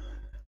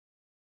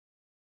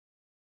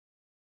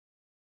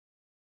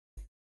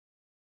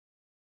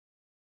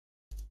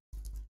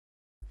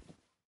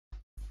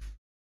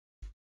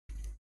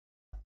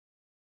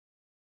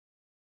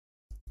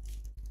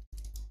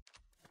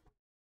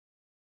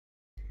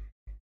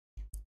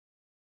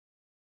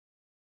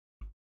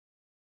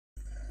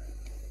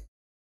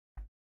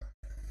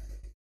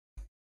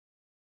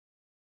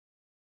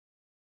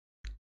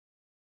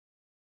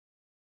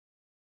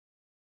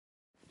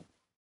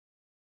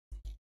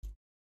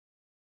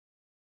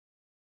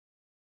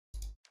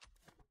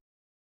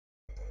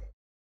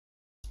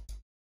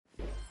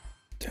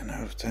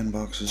 Out of 10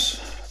 boxes.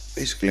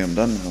 Basically I'm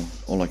done now.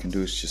 All I can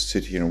do is just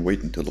sit here and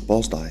wait until the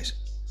boss dies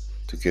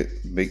to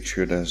make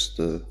sure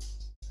that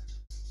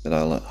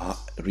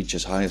I'll reach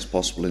as high as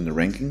possible in the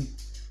ranking,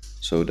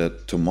 so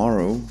that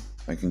tomorrow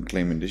I can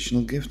claim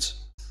additional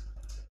gifts,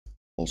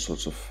 all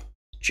sorts of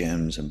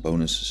gems and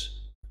bonuses.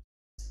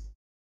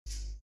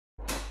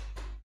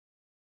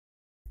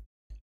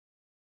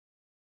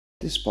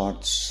 This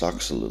part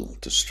sucks a little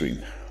to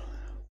stream.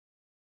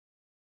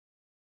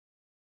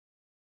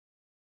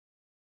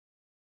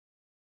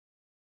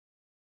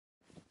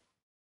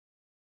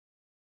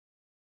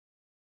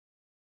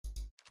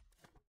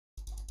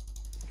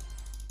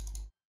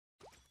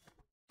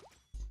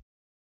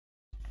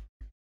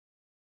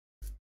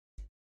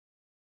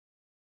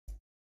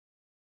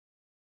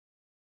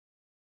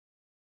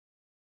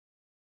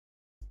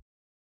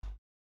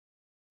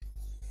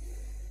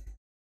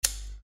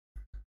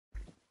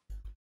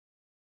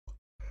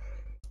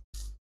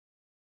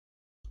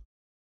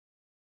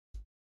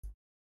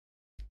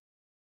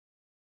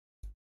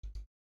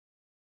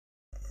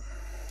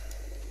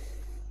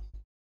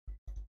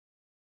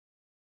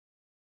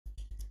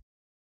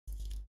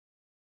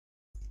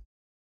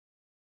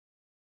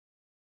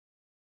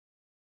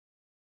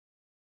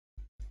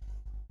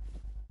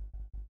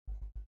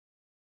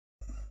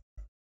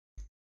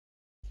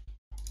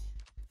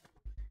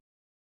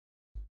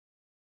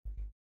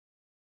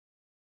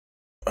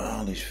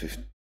 Well,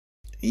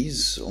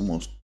 he's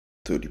almost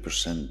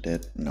 30%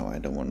 dead. No, I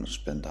don't want to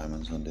spend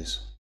diamonds on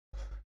this.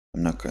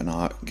 I'm not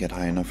gonna get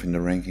high enough in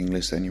the ranking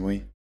list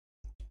anyway.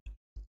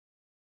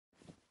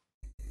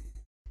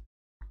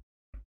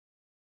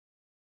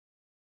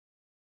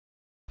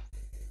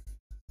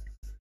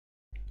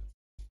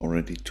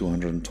 Already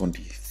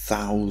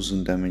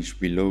 220,000 damage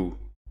below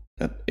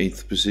that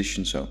 8th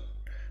position, so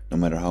no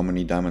matter how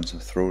many diamonds I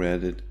throw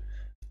at it,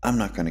 I'm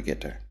not gonna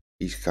get there.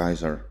 These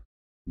guys are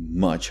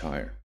much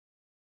higher.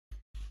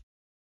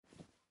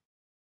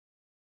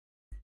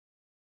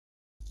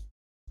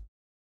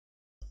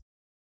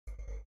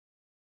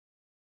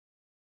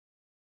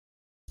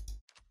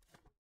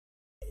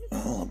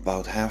 Well,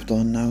 about half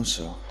done now,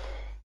 so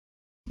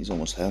he's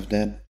almost half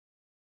dead.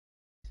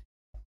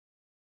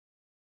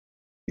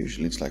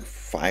 Usually it's like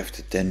 5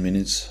 to 10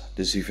 minutes,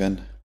 this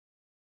event.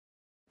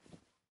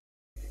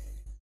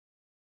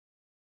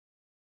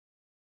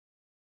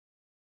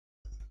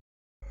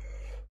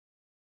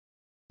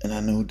 And I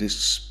know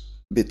this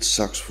bit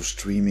sucks for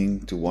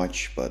streaming to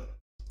watch, but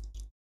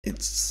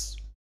it's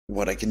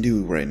what I can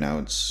do right now.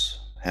 It's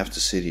have to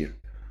sit here.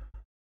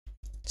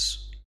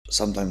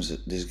 Sometimes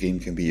this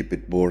game can be a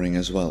bit boring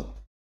as well.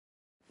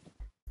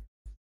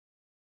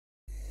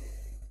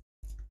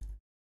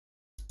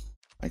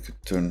 I could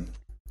turn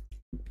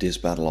this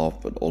battle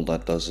off, but all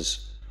that does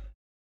is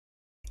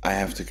I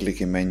have to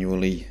click in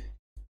manually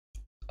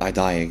I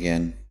die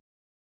again.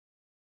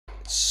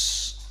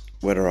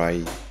 Whether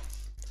I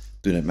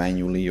do that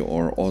manually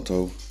or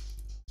auto,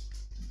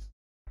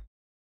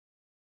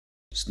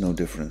 it's no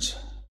difference.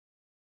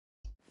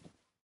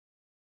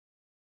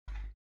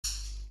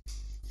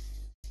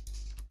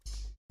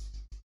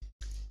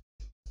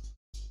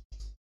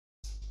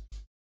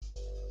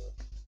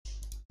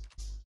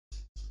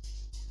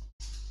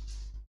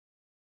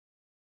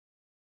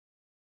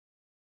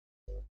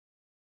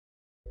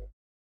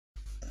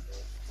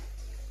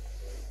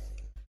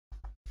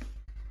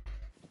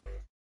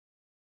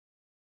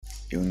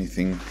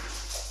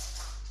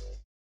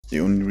 The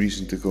only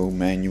reason to go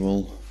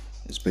manual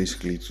is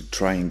basically to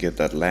try and get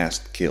that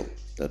last kill,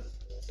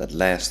 that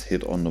last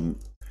hit on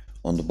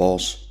the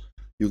boss.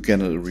 You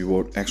get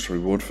a extra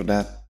reward for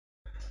that.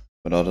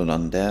 But other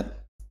than that,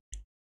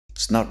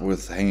 it's not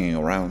worth hanging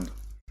around.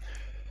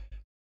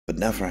 But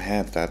never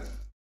had that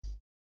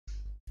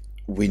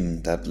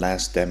win, that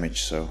last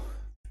damage, so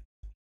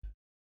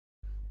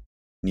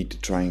need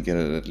to try and get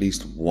it at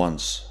least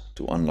once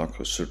to unlock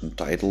a certain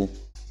title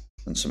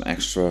and some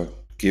extra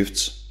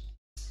gifts.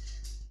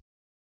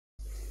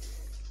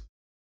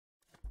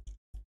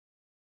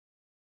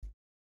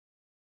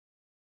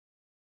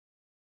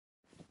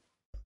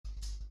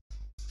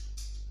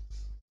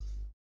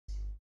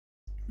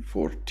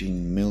 $14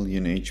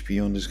 million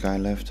HP on this guy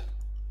left.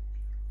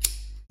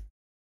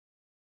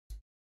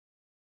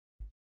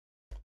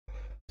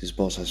 This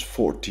boss has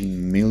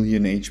 14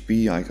 million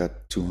HP, I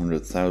got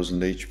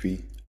 200,000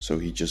 HP, so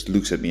he just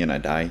looks at me and I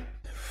die.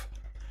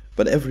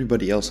 But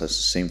everybody else has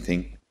the same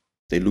thing.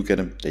 They look at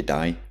him, they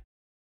die.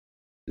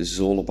 This is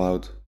all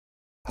about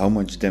how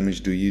much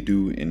damage do you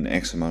do in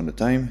X amount of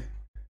time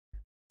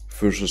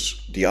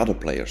versus the other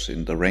players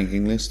in the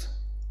ranking list.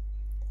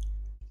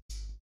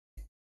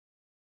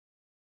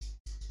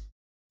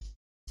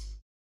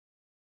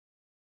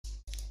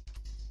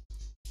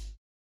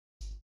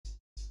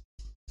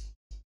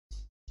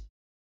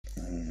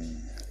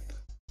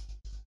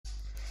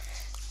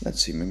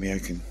 Let's see, maybe I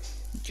can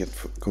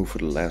go for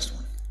the last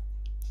one.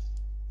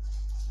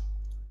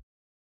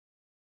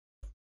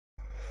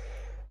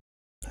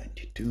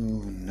 92,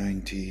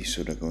 90,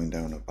 so they're going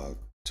down about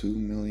 2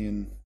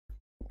 million,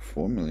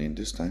 4 million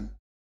this time.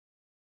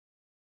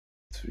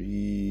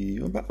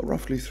 About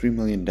roughly 3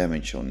 million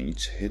damage on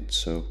each hit,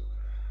 so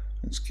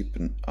let's keep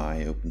an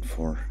eye open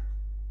for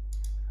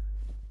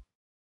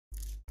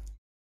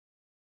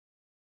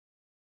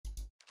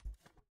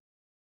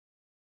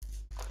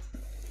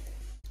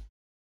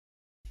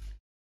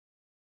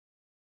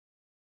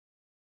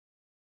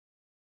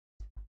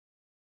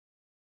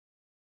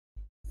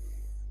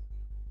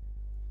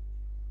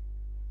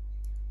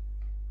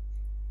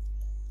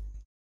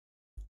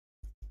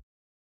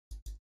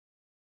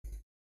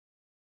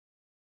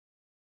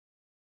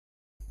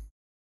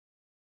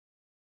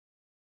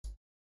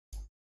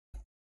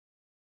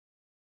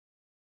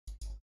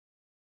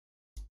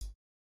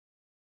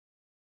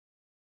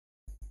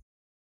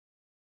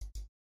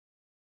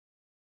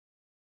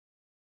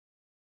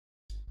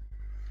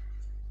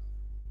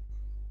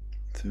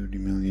 $30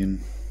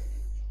 million.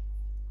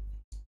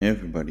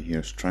 Everybody here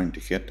is trying to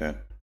get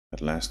that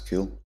last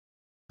kill.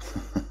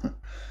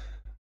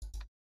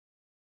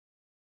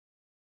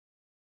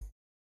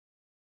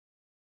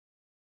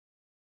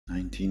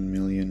 $19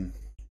 million.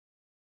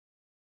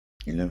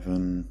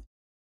 11.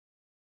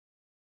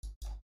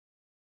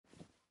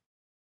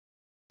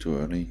 Too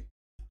early.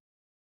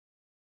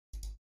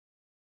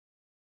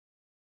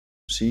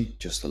 See,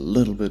 just a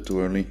little bit too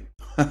early.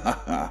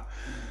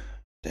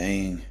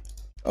 Dang.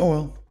 Oh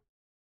well.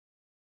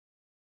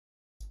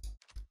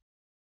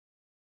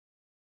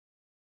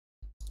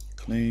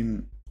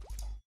 Claim.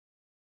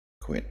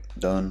 Quit.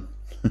 Done.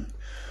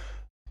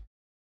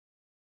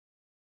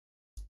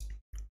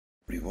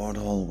 Reward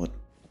haul. What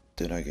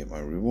did I get my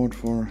reward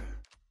for?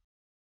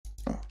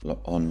 Oh,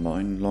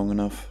 online long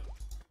enough.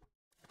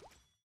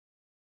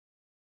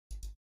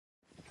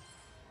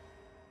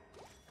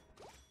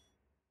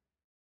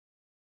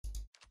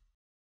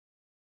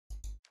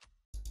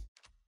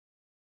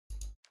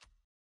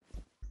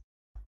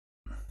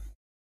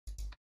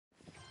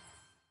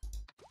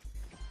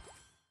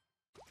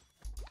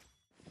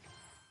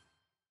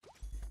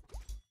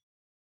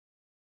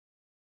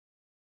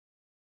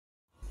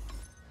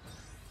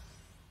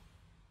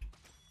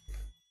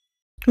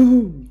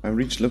 Woohoo! I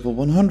reached level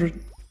 100.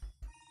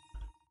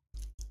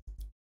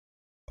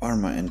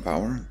 Armor and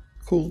power.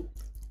 Cool.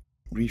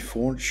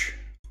 Reforge.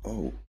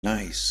 Oh,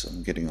 nice.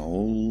 I'm getting a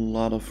whole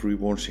lot of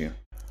rewards here.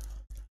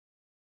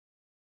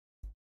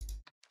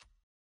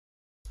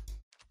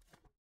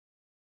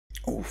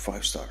 Oh,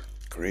 5-star.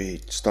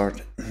 Great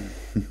start.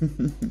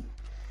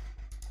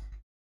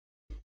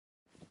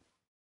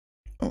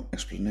 Oh,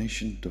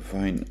 explanation.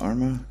 Divine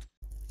armor.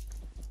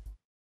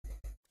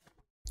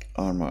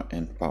 Armor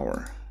and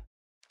power.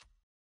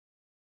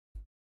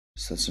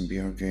 Stats and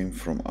BR game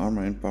from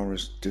armor and power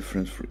is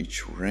different for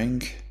each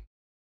rank.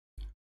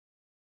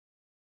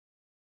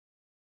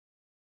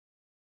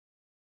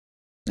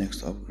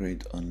 Next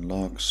upgrade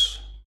unlocks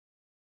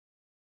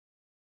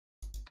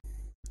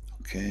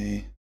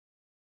Okay.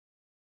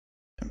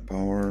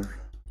 Empower.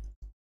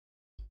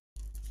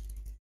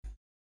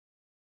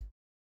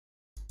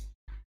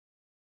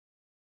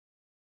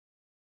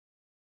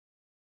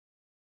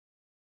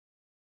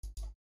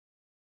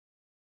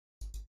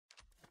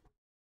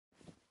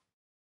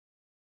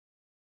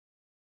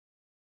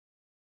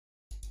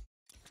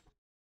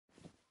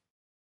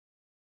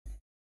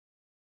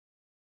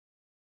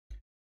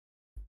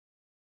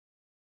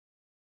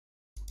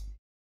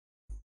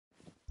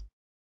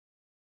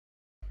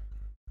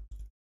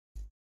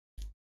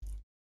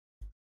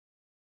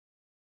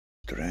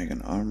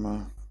 Dragon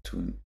armor to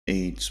an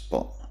 8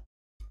 spot.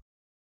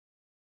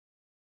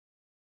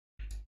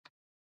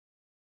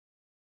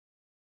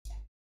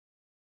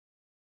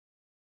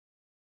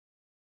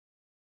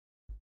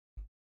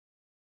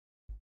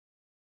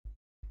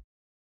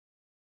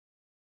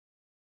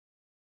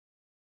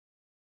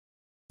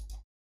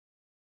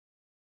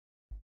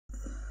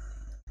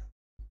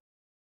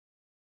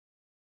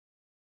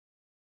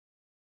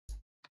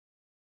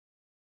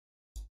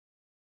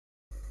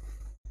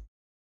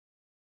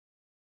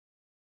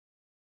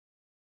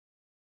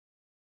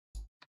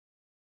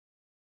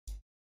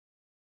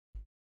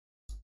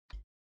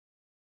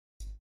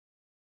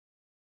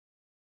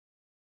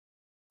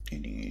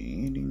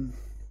 Eating.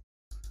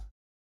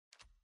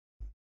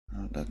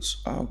 That's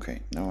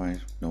okay. Now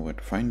I know where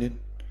to find it.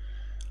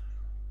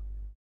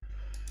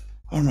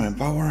 Armor and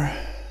power,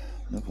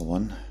 level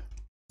 1.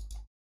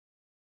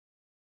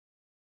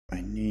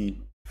 I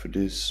need for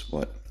this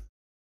what?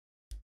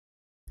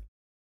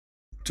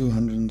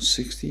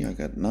 260. I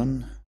got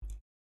none.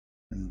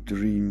 And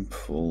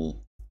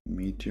Dreamful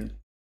Meteor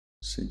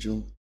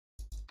Sigil.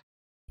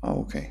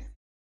 Oh, okay.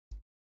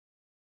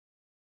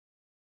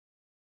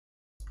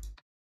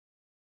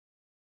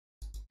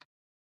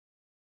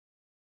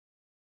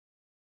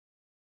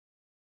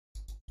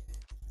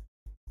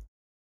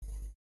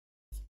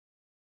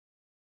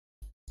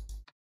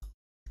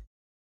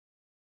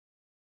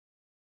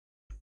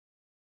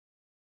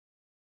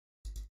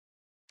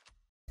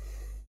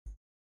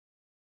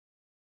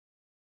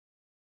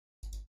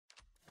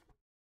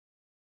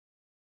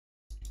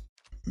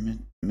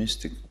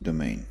 Mystic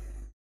Domain.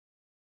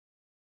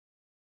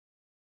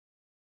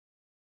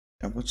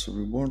 What's the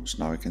rewards?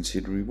 Now I can see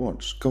the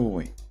rewards. Go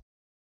away.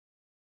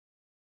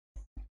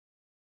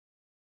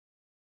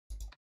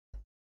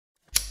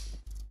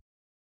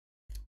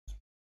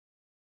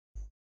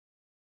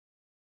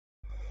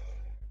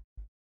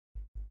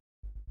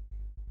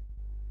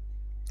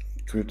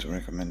 Crit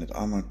recommended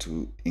armor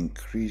to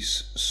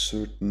increase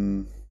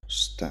certain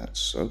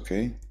stats.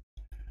 Okay.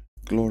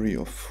 Glory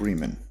of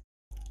Freeman.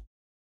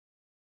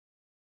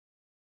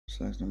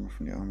 Select number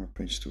from the armor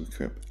page to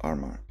equip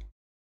armor.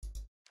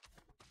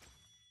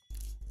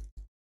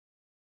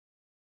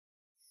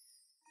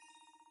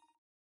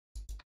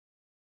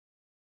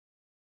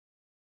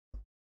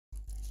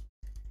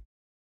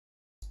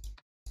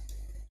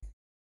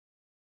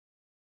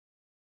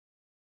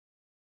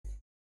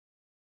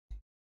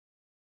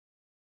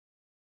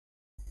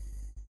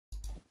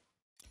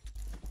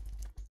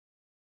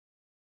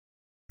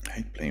 I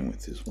hate playing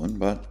with this one,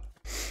 but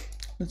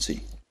let's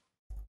see.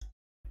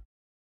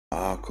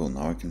 Ah, cool.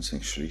 Now I can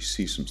actually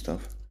see some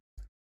stuff.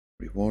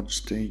 Reward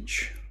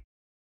stage.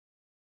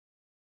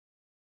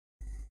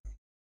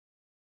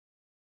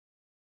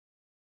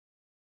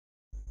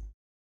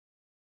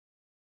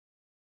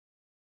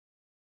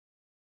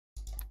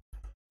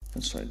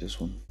 Let's try this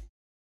one.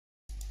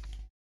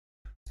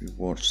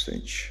 Reward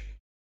stage.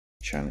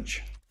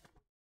 Challenge.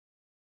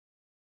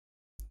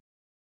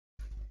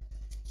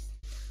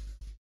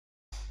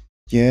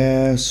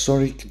 Yeah,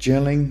 sorry,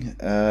 gelling.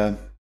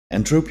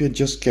 Entropia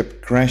just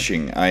kept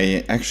crashing.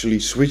 I actually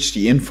switched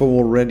the info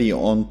already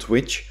on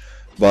Twitch,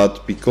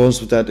 but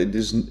because of that, it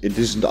isn't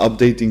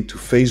updating to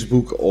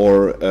Facebook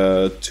or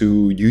to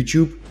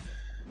YouTube.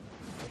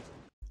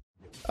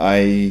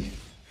 I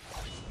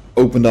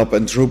opened up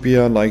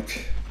Entropia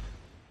like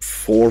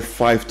 4 or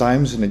 5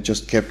 times, and it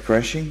just kept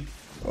crashing.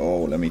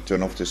 Oh, let me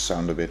turn off this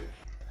sound a bit,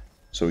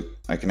 so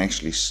I can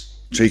actually,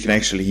 so you can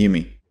actually hear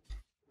me.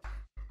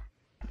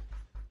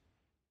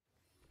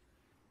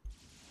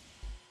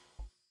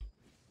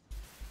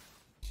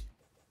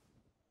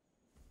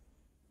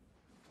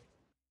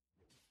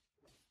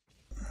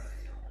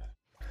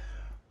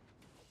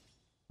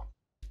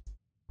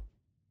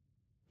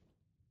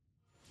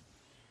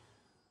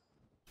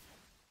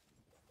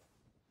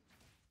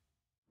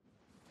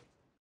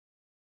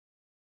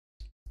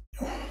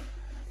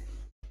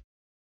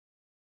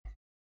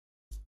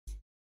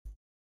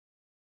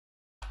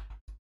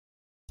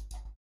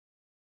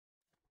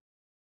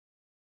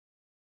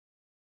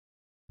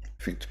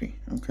 Victory.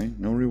 Okay,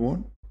 no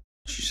reward.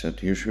 She said,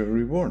 here's your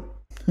reward.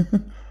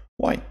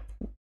 Why?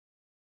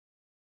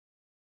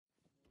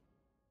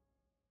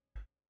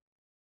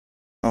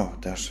 Oh,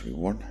 there's the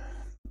reward.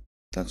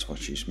 That's what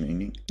she's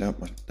meaning.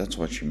 That's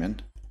what she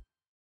meant.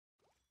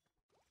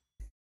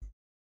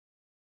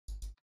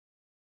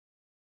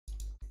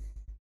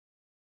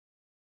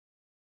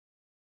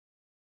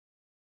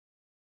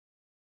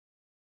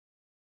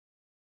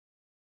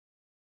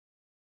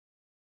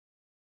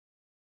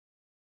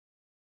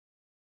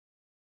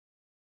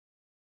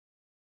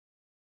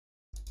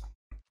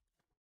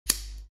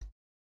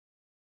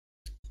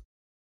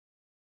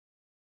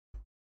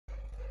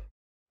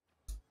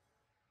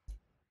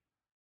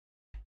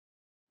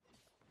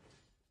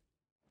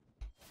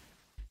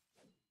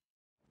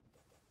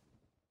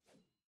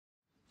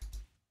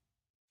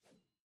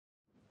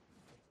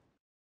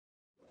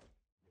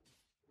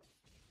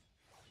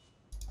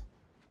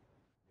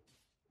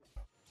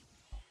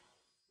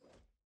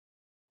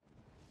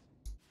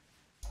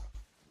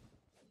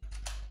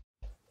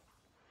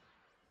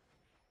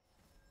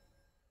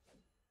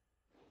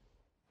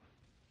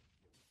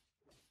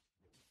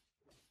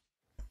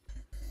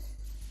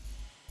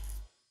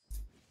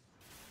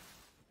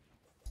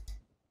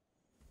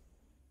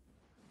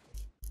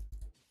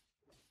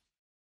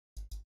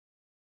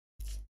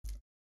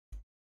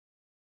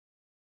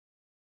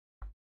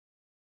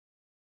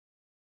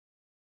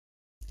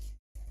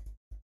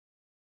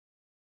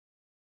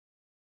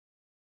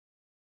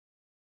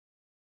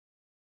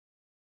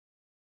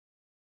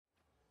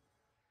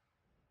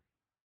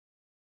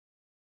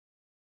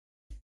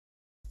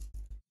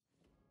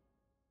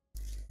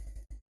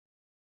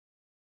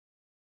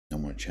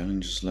 more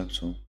challenges left,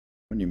 so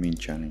what do you mean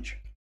challenge?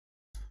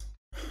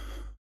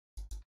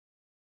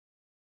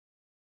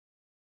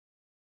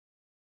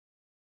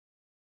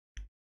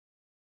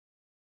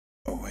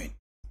 Oh wait,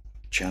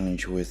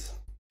 challenge with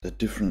the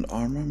different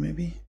armor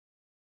maybe?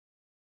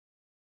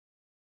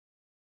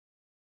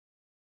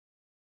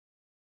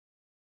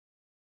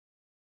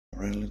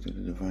 Relative to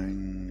the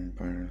divine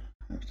empire,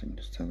 after the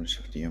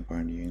establishment of the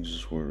empire, the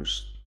angels were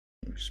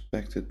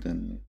respected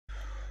and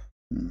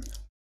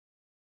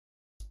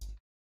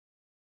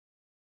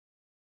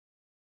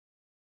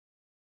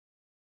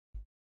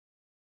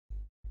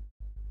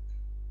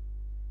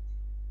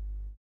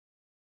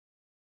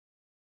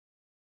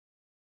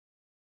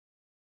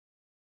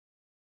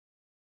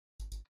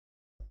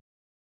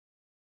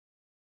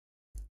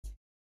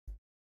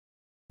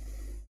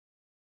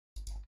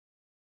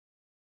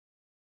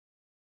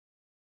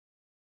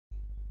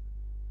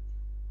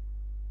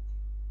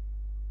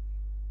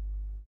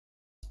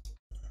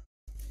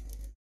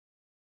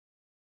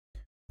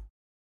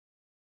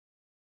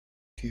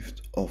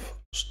gift of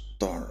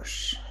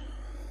stars.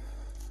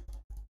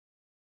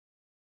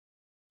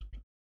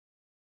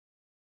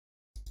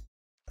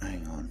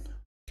 Hang on,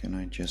 can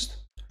I just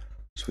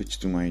switch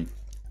to my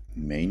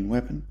main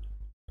weapon?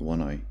 The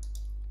one I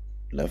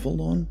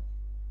leveled on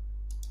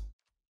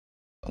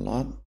a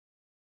lot?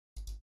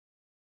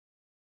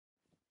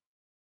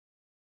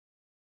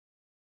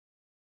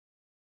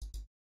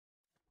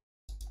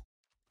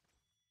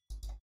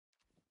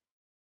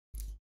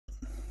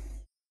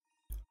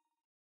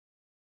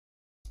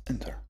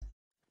 Enter.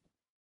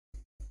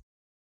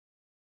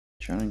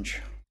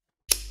 Challenge.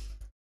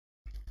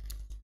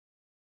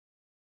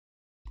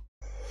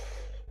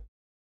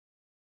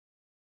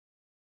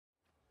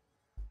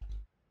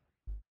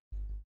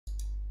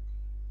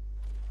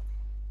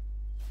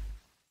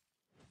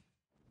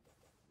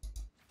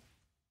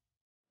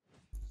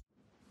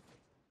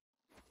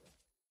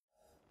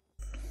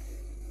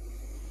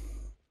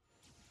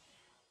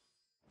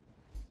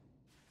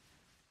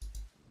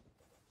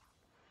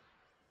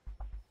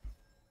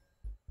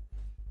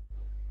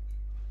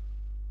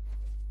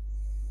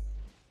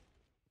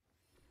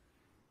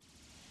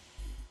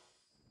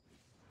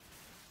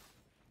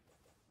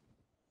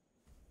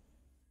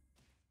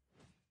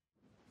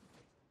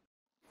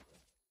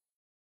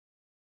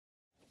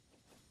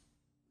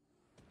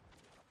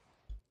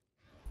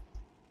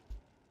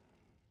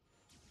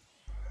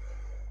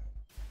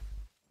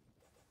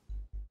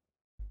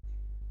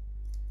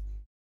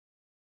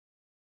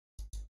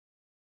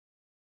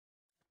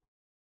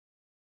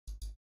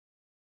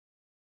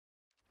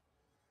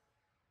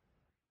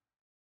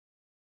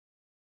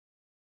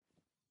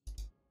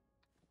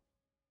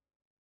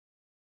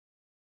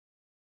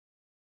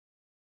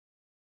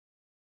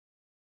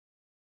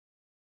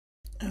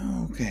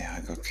 Okay,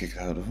 I got kicked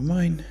out of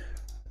mine.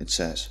 It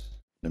says,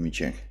 let me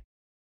check.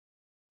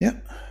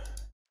 Yep.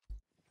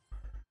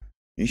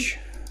 Ish.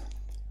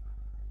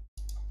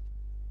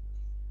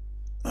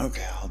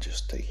 Okay, I'll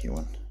just take you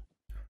one.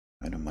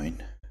 I don't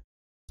mind.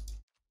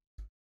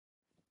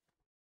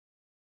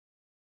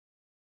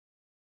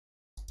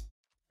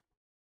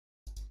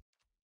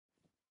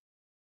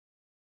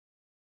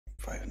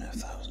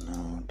 $5,500.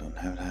 No, don't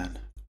have that.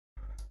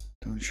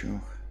 Don't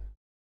show.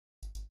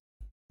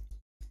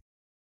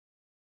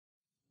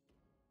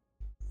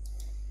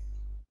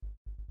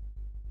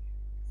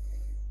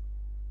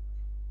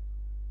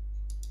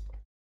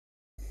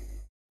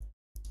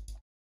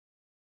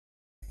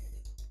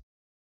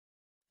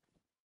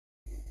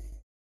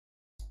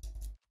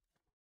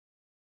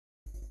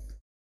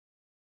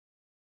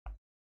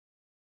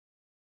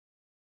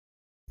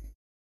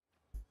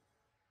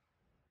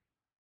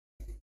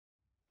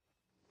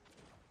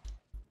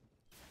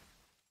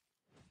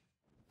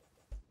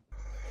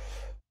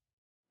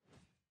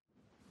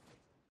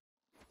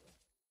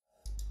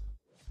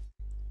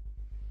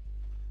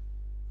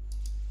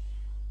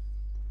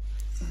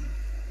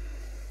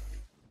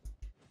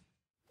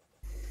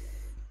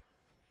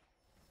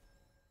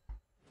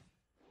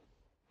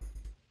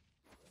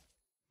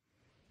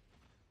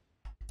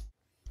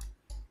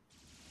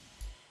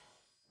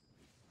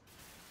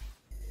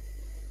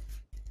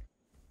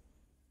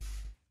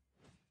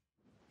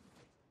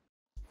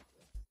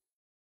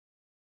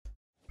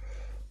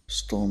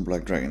 Storm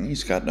Black Dragon,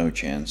 he's got no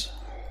chance.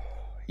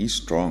 He's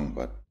strong,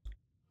 but...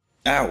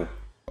 Ow!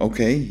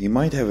 Okay, he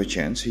might have a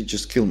chance, he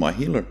just killed my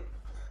healer.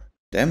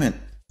 Damn it.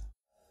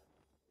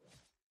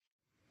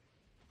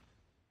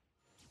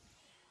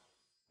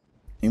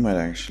 He might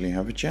actually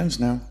have a chance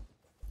now.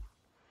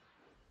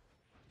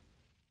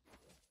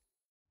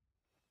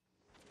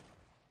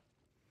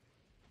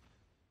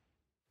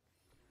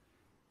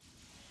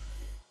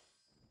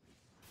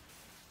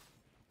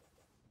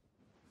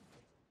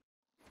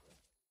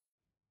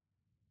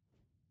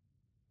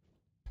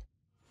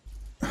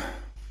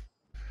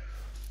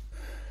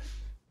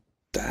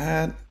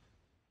 That...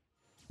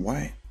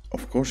 Why?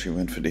 Of course he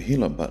went for the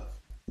healer, but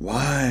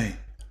why?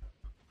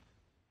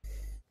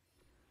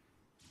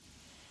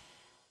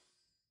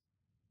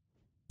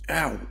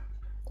 Ow!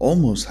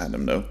 Almost had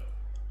him though.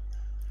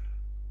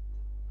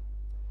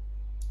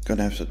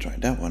 Gonna have to try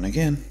that one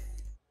again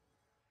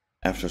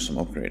after some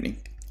upgrading.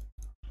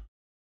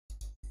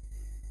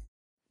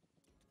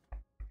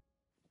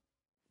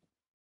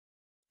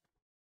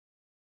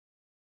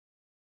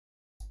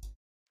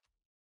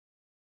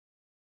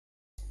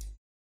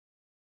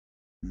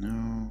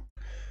 No,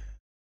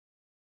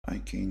 I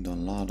gained a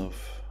lot of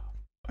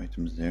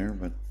items there,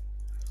 but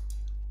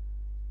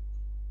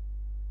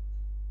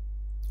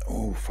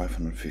oh,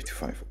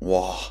 555.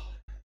 Wow.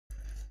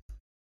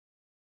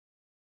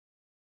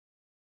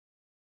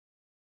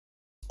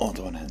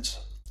 Auto enhance.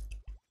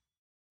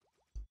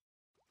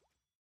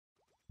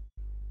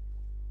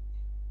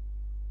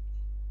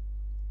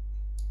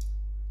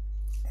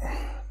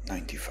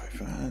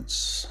 95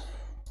 ads.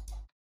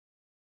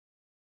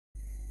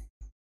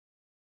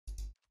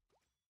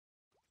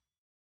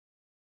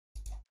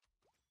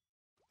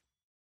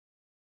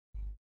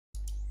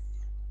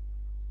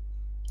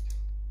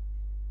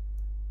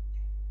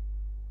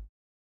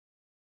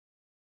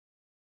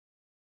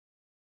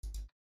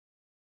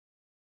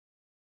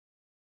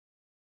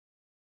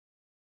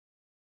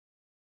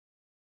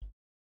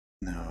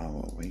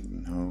 Now, wait,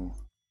 no.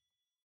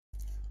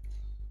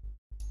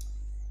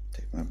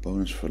 Take my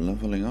bonus for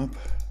leveling up.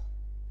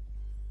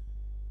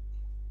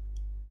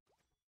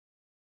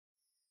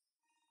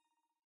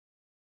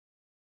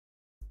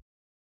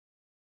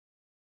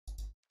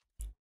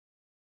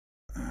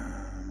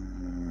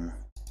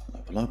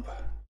 Level up.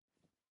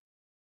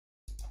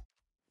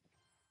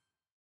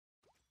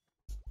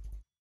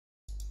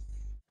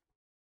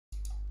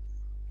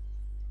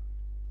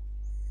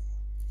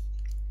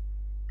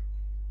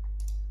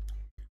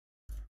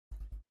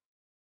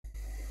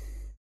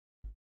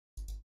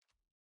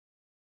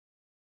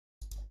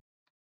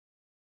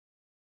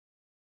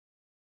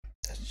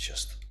 That's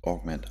just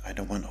augment. I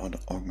don't want auto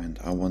augment.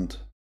 I want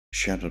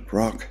shattered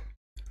rock.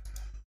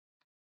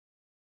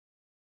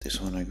 This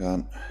one I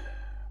got.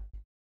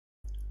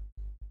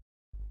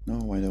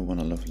 No, I don't want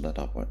to level that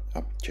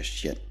up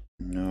just yet.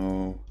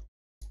 No.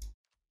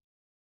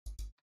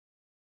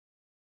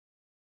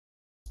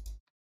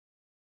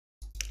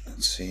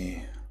 Let's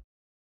see.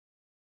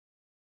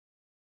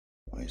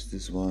 Why is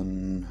this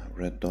one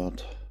red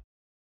dot?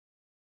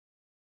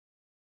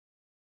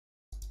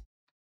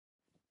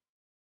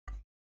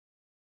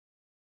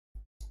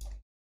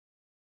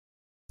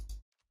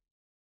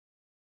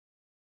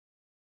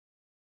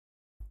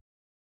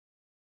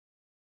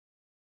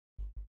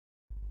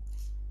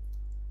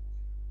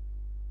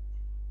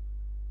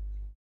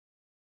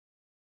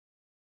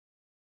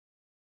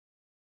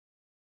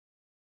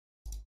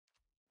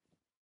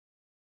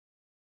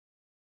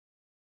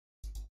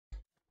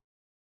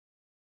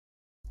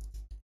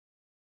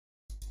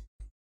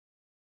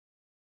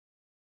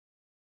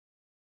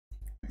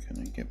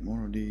 Can I get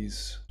more of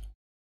these?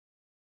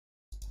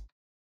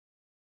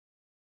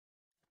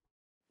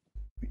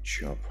 Which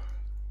shop?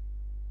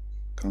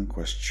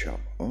 Conquest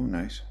shop. Oh,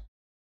 nice.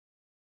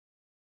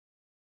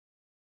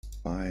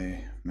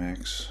 Buy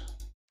max.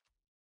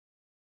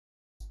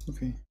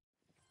 Okay.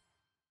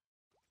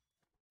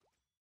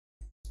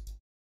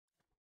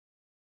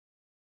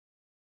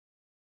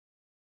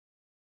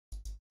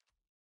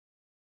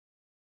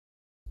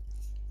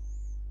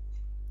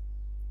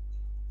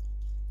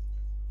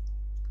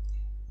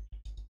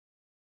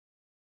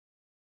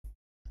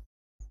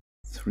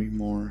 Three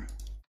more.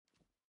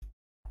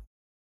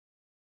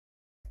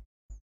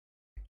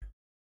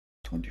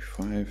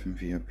 25 in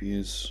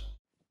VIPs.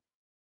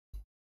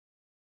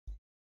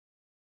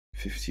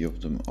 50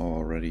 of them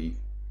already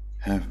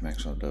have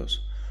max of those.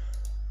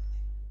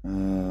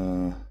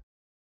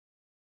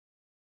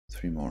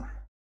 Three more.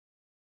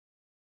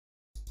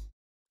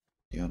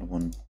 The other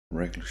one,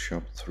 regular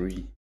shop,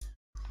 three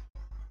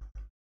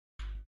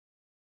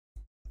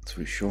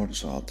short,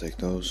 so I'll take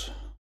those.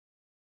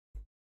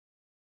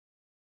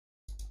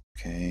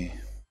 Okay.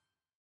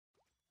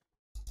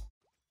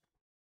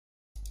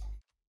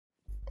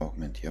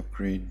 Augment the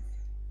upgrade.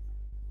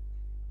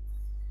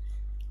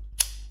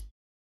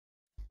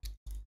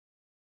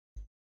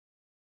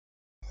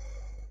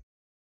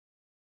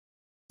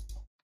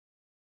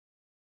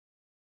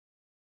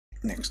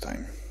 Next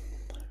time.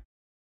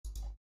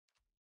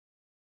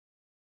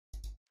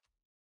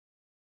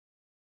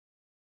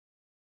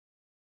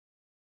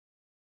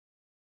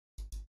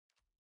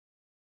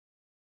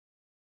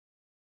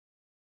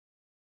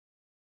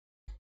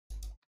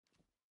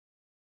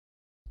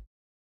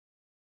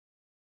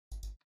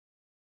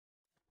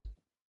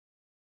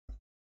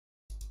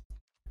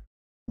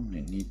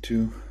 Only need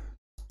two.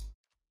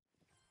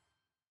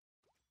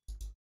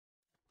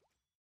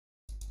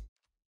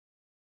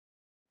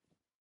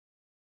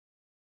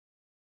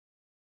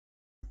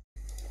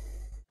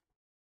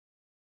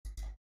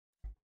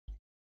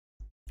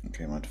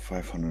 Okay, I'm at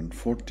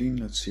 514.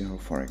 Let's see how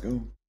far I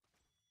go.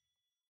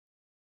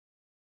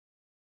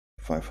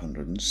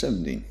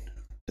 517.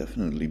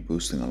 Definitely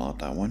boosting a lot,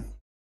 that one.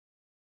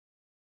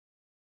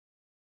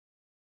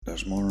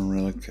 There's more on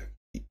relic.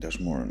 There's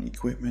more on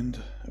equipment,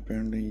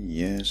 apparently.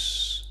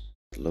 Yes.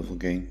 The level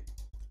gain.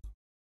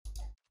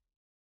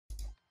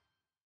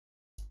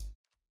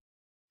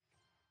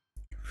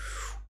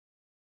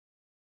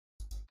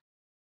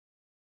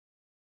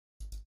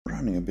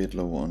 Running a bit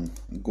low on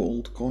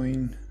gold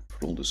coin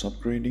for all this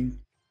upgrading.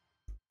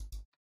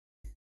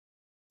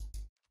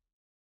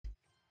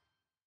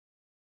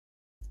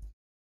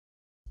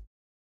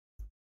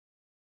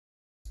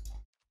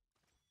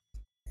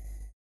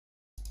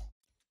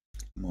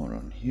 More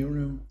on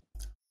hero.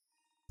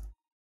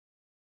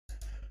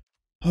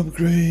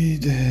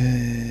 Upgrade.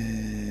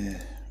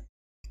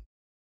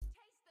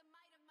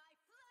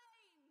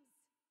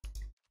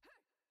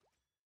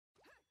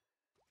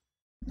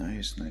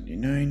 Nice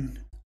 99.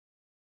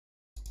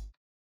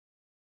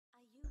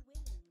 Are you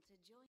willing to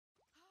join?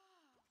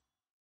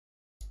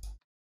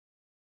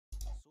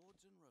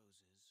 Swords and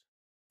roses.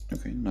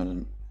 Okay,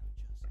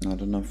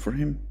 not enough for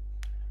him.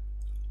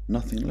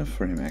 Nothing left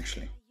for him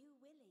actually. Are you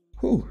willing to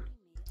Whew. join me on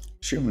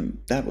this? Sure,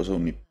 that was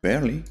only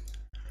barely. Are you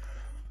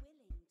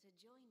willing to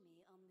join me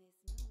on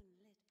this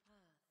moonlit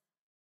path?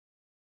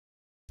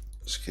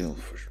 Skill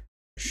for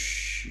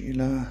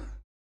Sheila.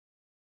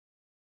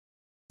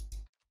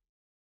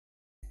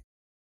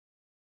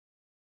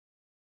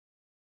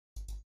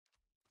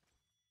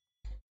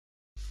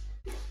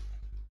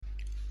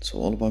 It's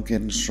all about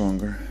getting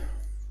stronger.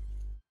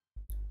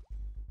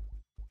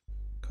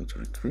 Go to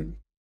recruit.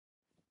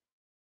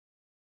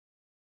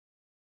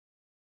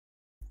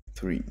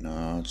 3.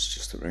 No, it's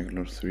just a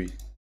regular 3.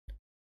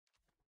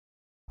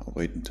 I'll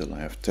wait until I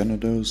have 10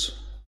 of those.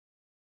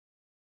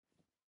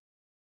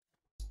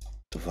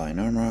 Divine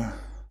armor.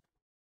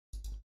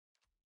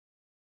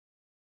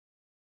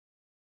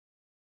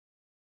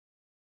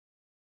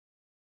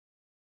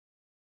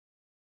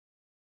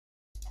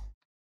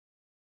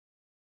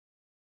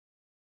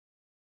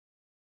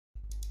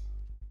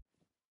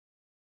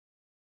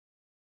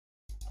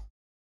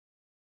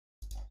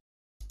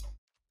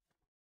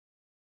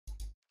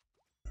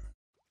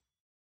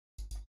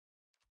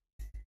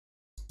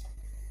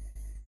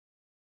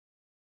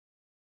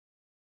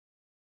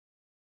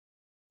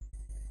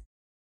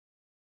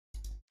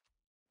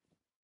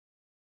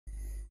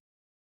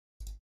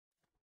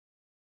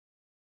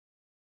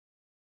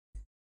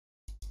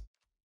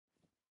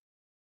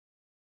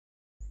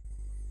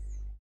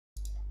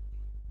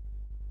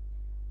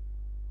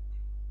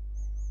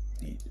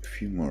 Need a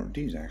few more of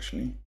these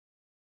actually.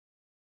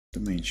 The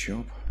main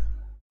shop.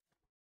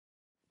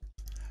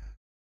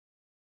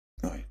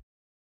 Right.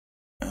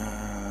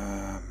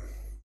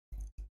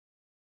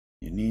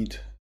 You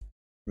need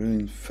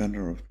Brilliant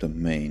Feather of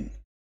Domain.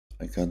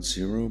 I got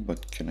 0,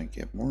 but can I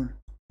get more?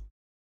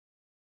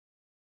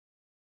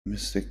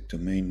 Mystic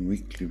Domain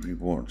weekly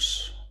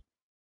rewards.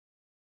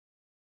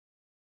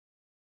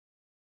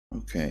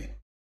 Okay.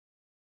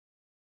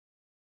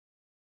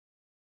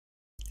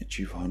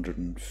 Achieve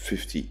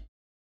 150.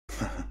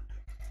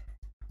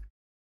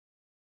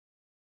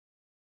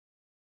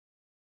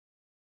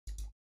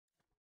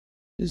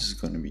 This is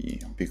gonna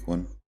be a big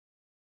one.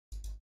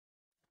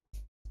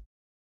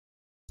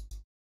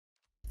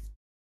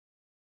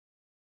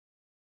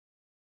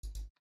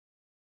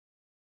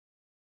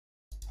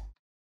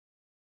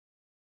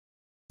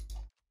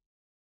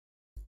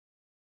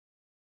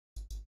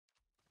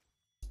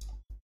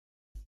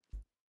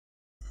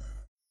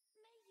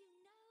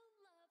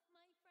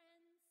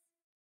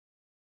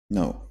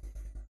 No,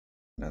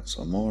 that's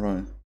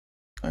Amora.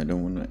 I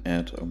don't want to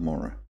add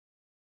Amora.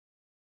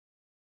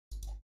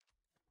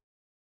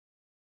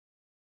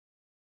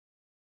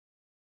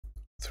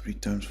 Three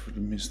times for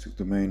the Mystic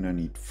Domain, I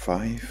need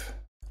 5.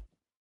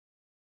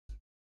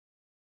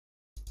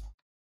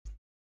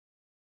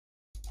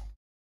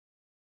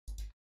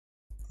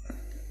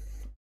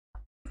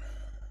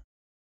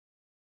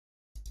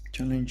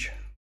 Challenge.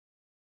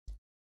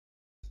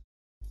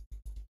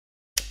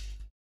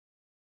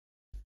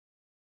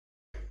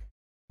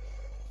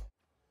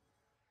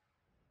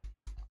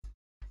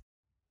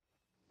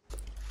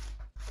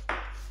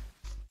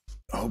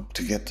 Hope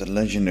to get the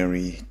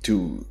legendary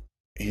 2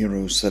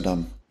 heroes that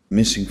I'm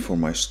missing for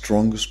my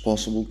strongest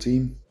possible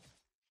team.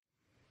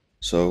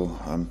 So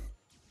I'm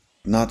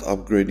not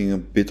upgrading a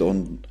bit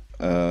on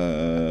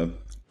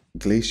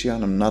Glacia,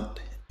 and I'm not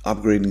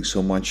upgrading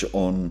so much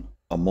on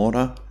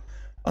Amora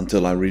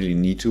until I really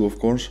need to, of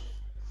course.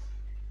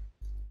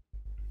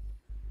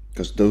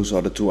 Because those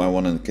are the 2 I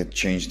want to get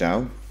changed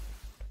out.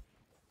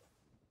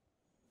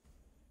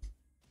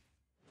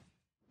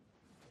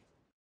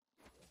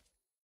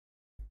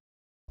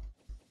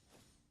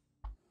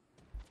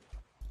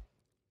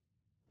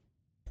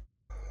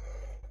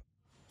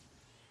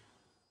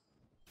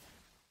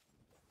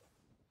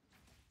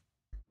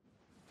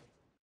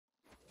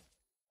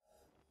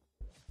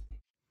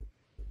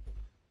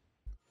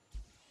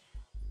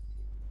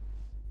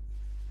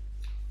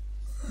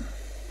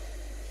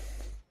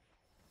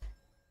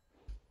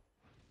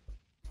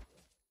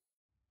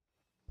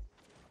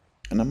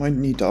 And I might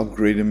need to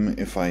upgrade him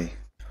if I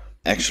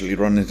actually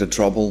run into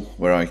trouble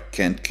where I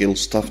can't kill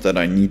stuff that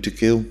I need to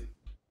kill.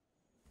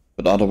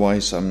 But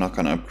otherwise, I'm not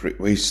gonna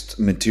waste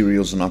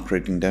materials on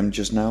upgrading them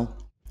just now.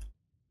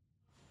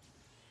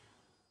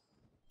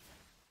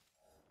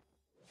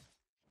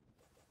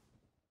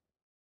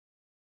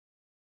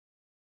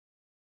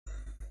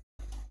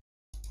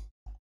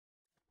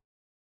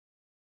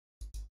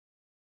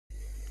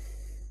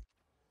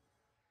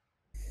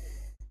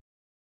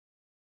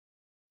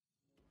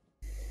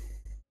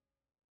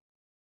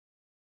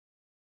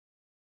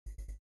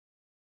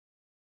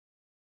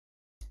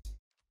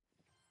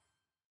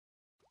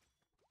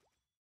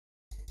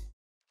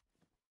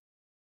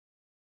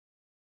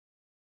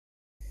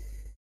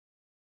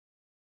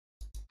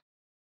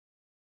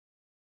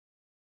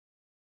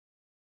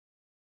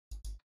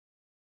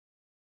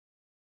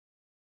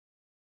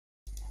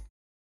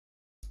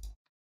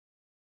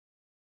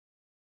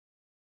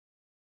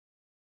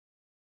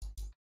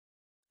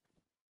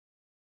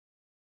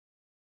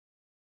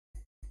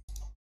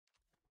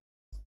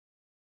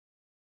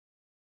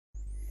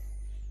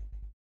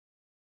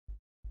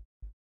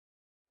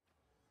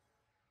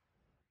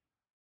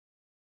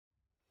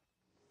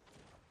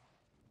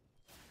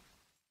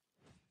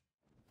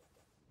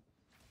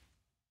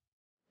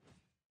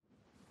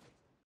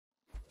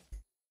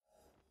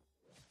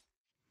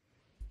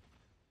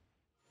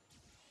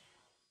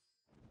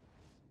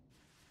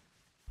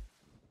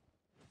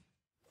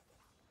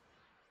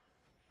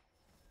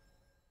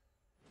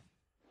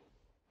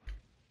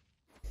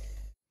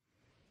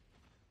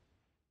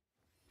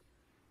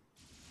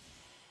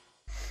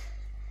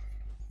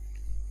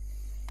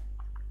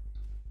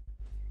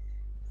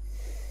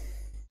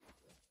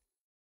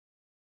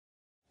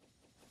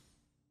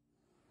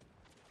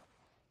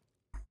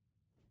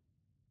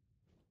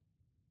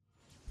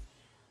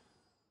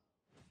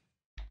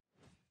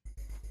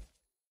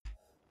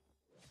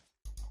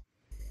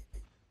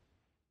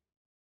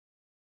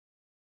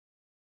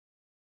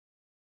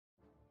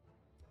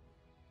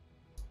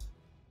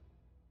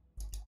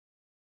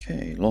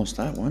 Okay, lost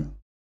that one.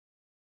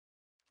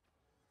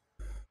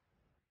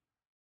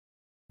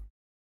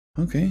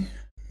 Okay.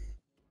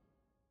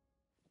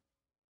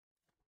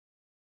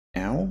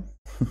 Ow.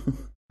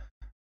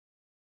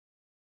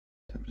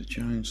 Tap the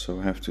giant, so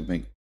I have to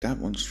make that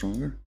one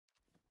stronger.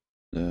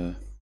 That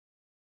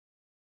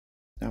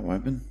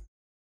weapon.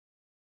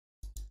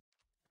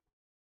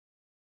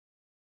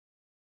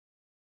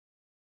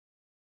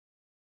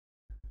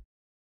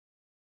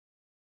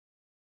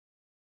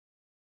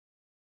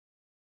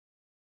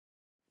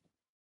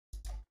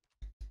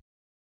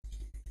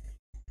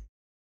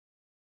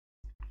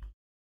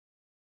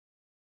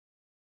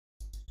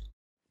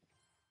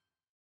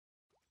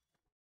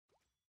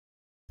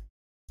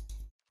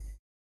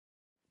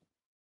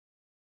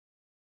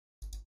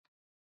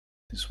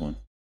 This one.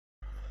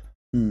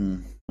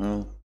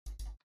 Well,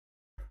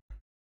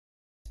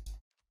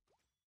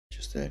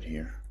 just that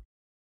here.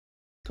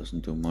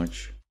 Doesn't do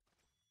much.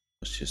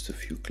 It's just a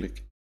few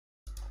click.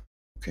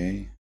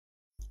 Okay.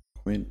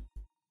 Quit.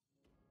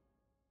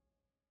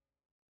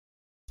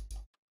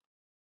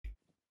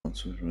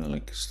 What's with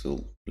relic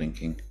still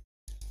blinking?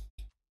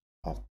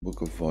 Oh,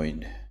 Book of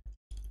Void.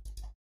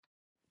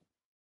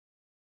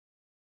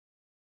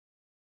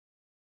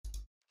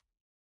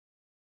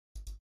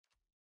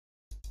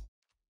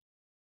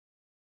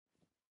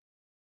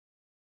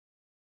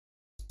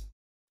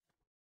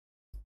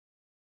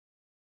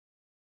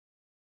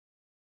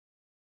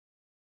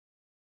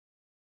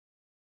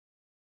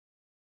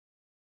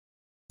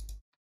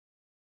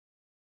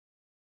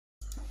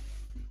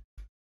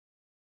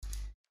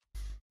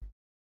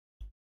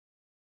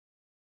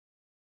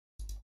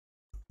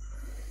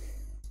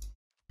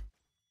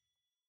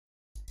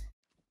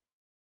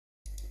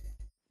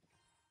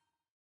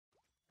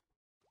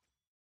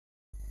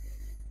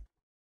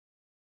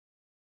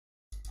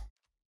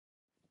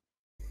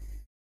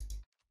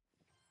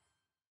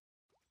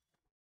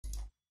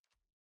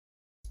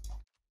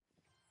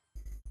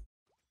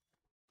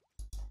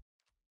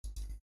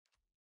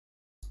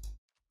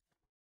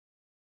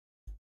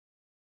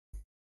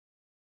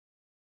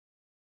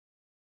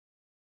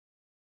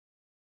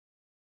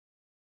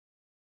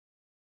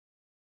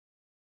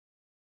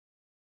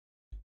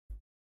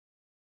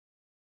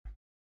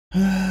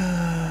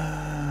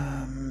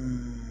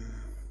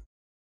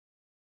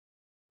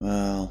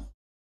 Well,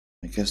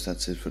 I guess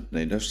that's it for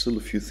today. There's still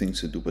a few things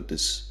to do, but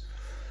this...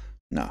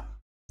 No.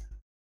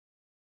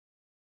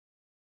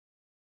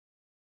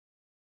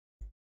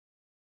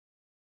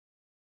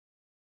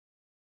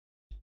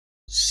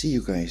 See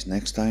you guys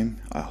next time.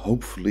 I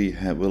hopefully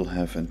will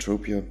have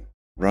Entropia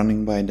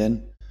running by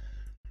then.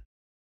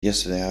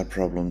 Yesterday I had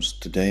problems.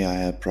 Today I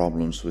had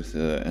problems with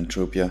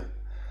Entropia.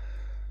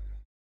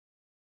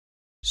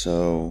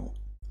 So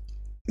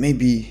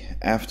maybe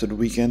after the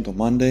weekend on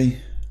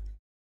Monday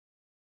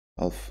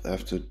I'll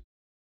have to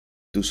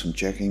do some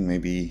checking,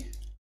 maybe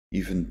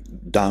even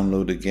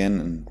download again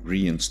and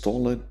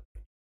reinstall it,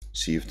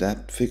 see if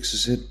that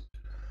fixes it.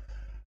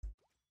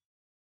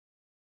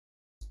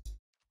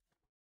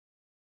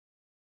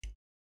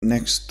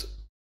 Next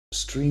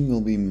stream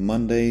will be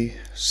Monday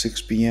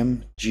 6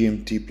 PM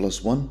GMT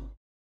 +1.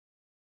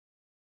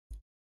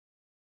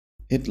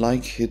 Hit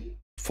like, hit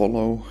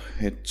follow,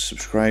 hit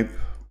subscribe,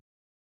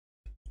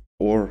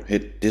 or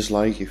hit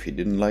dislike if you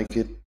didn't like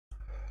it.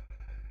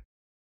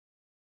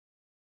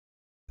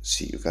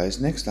 See you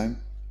guys next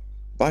time.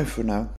 Bye for now.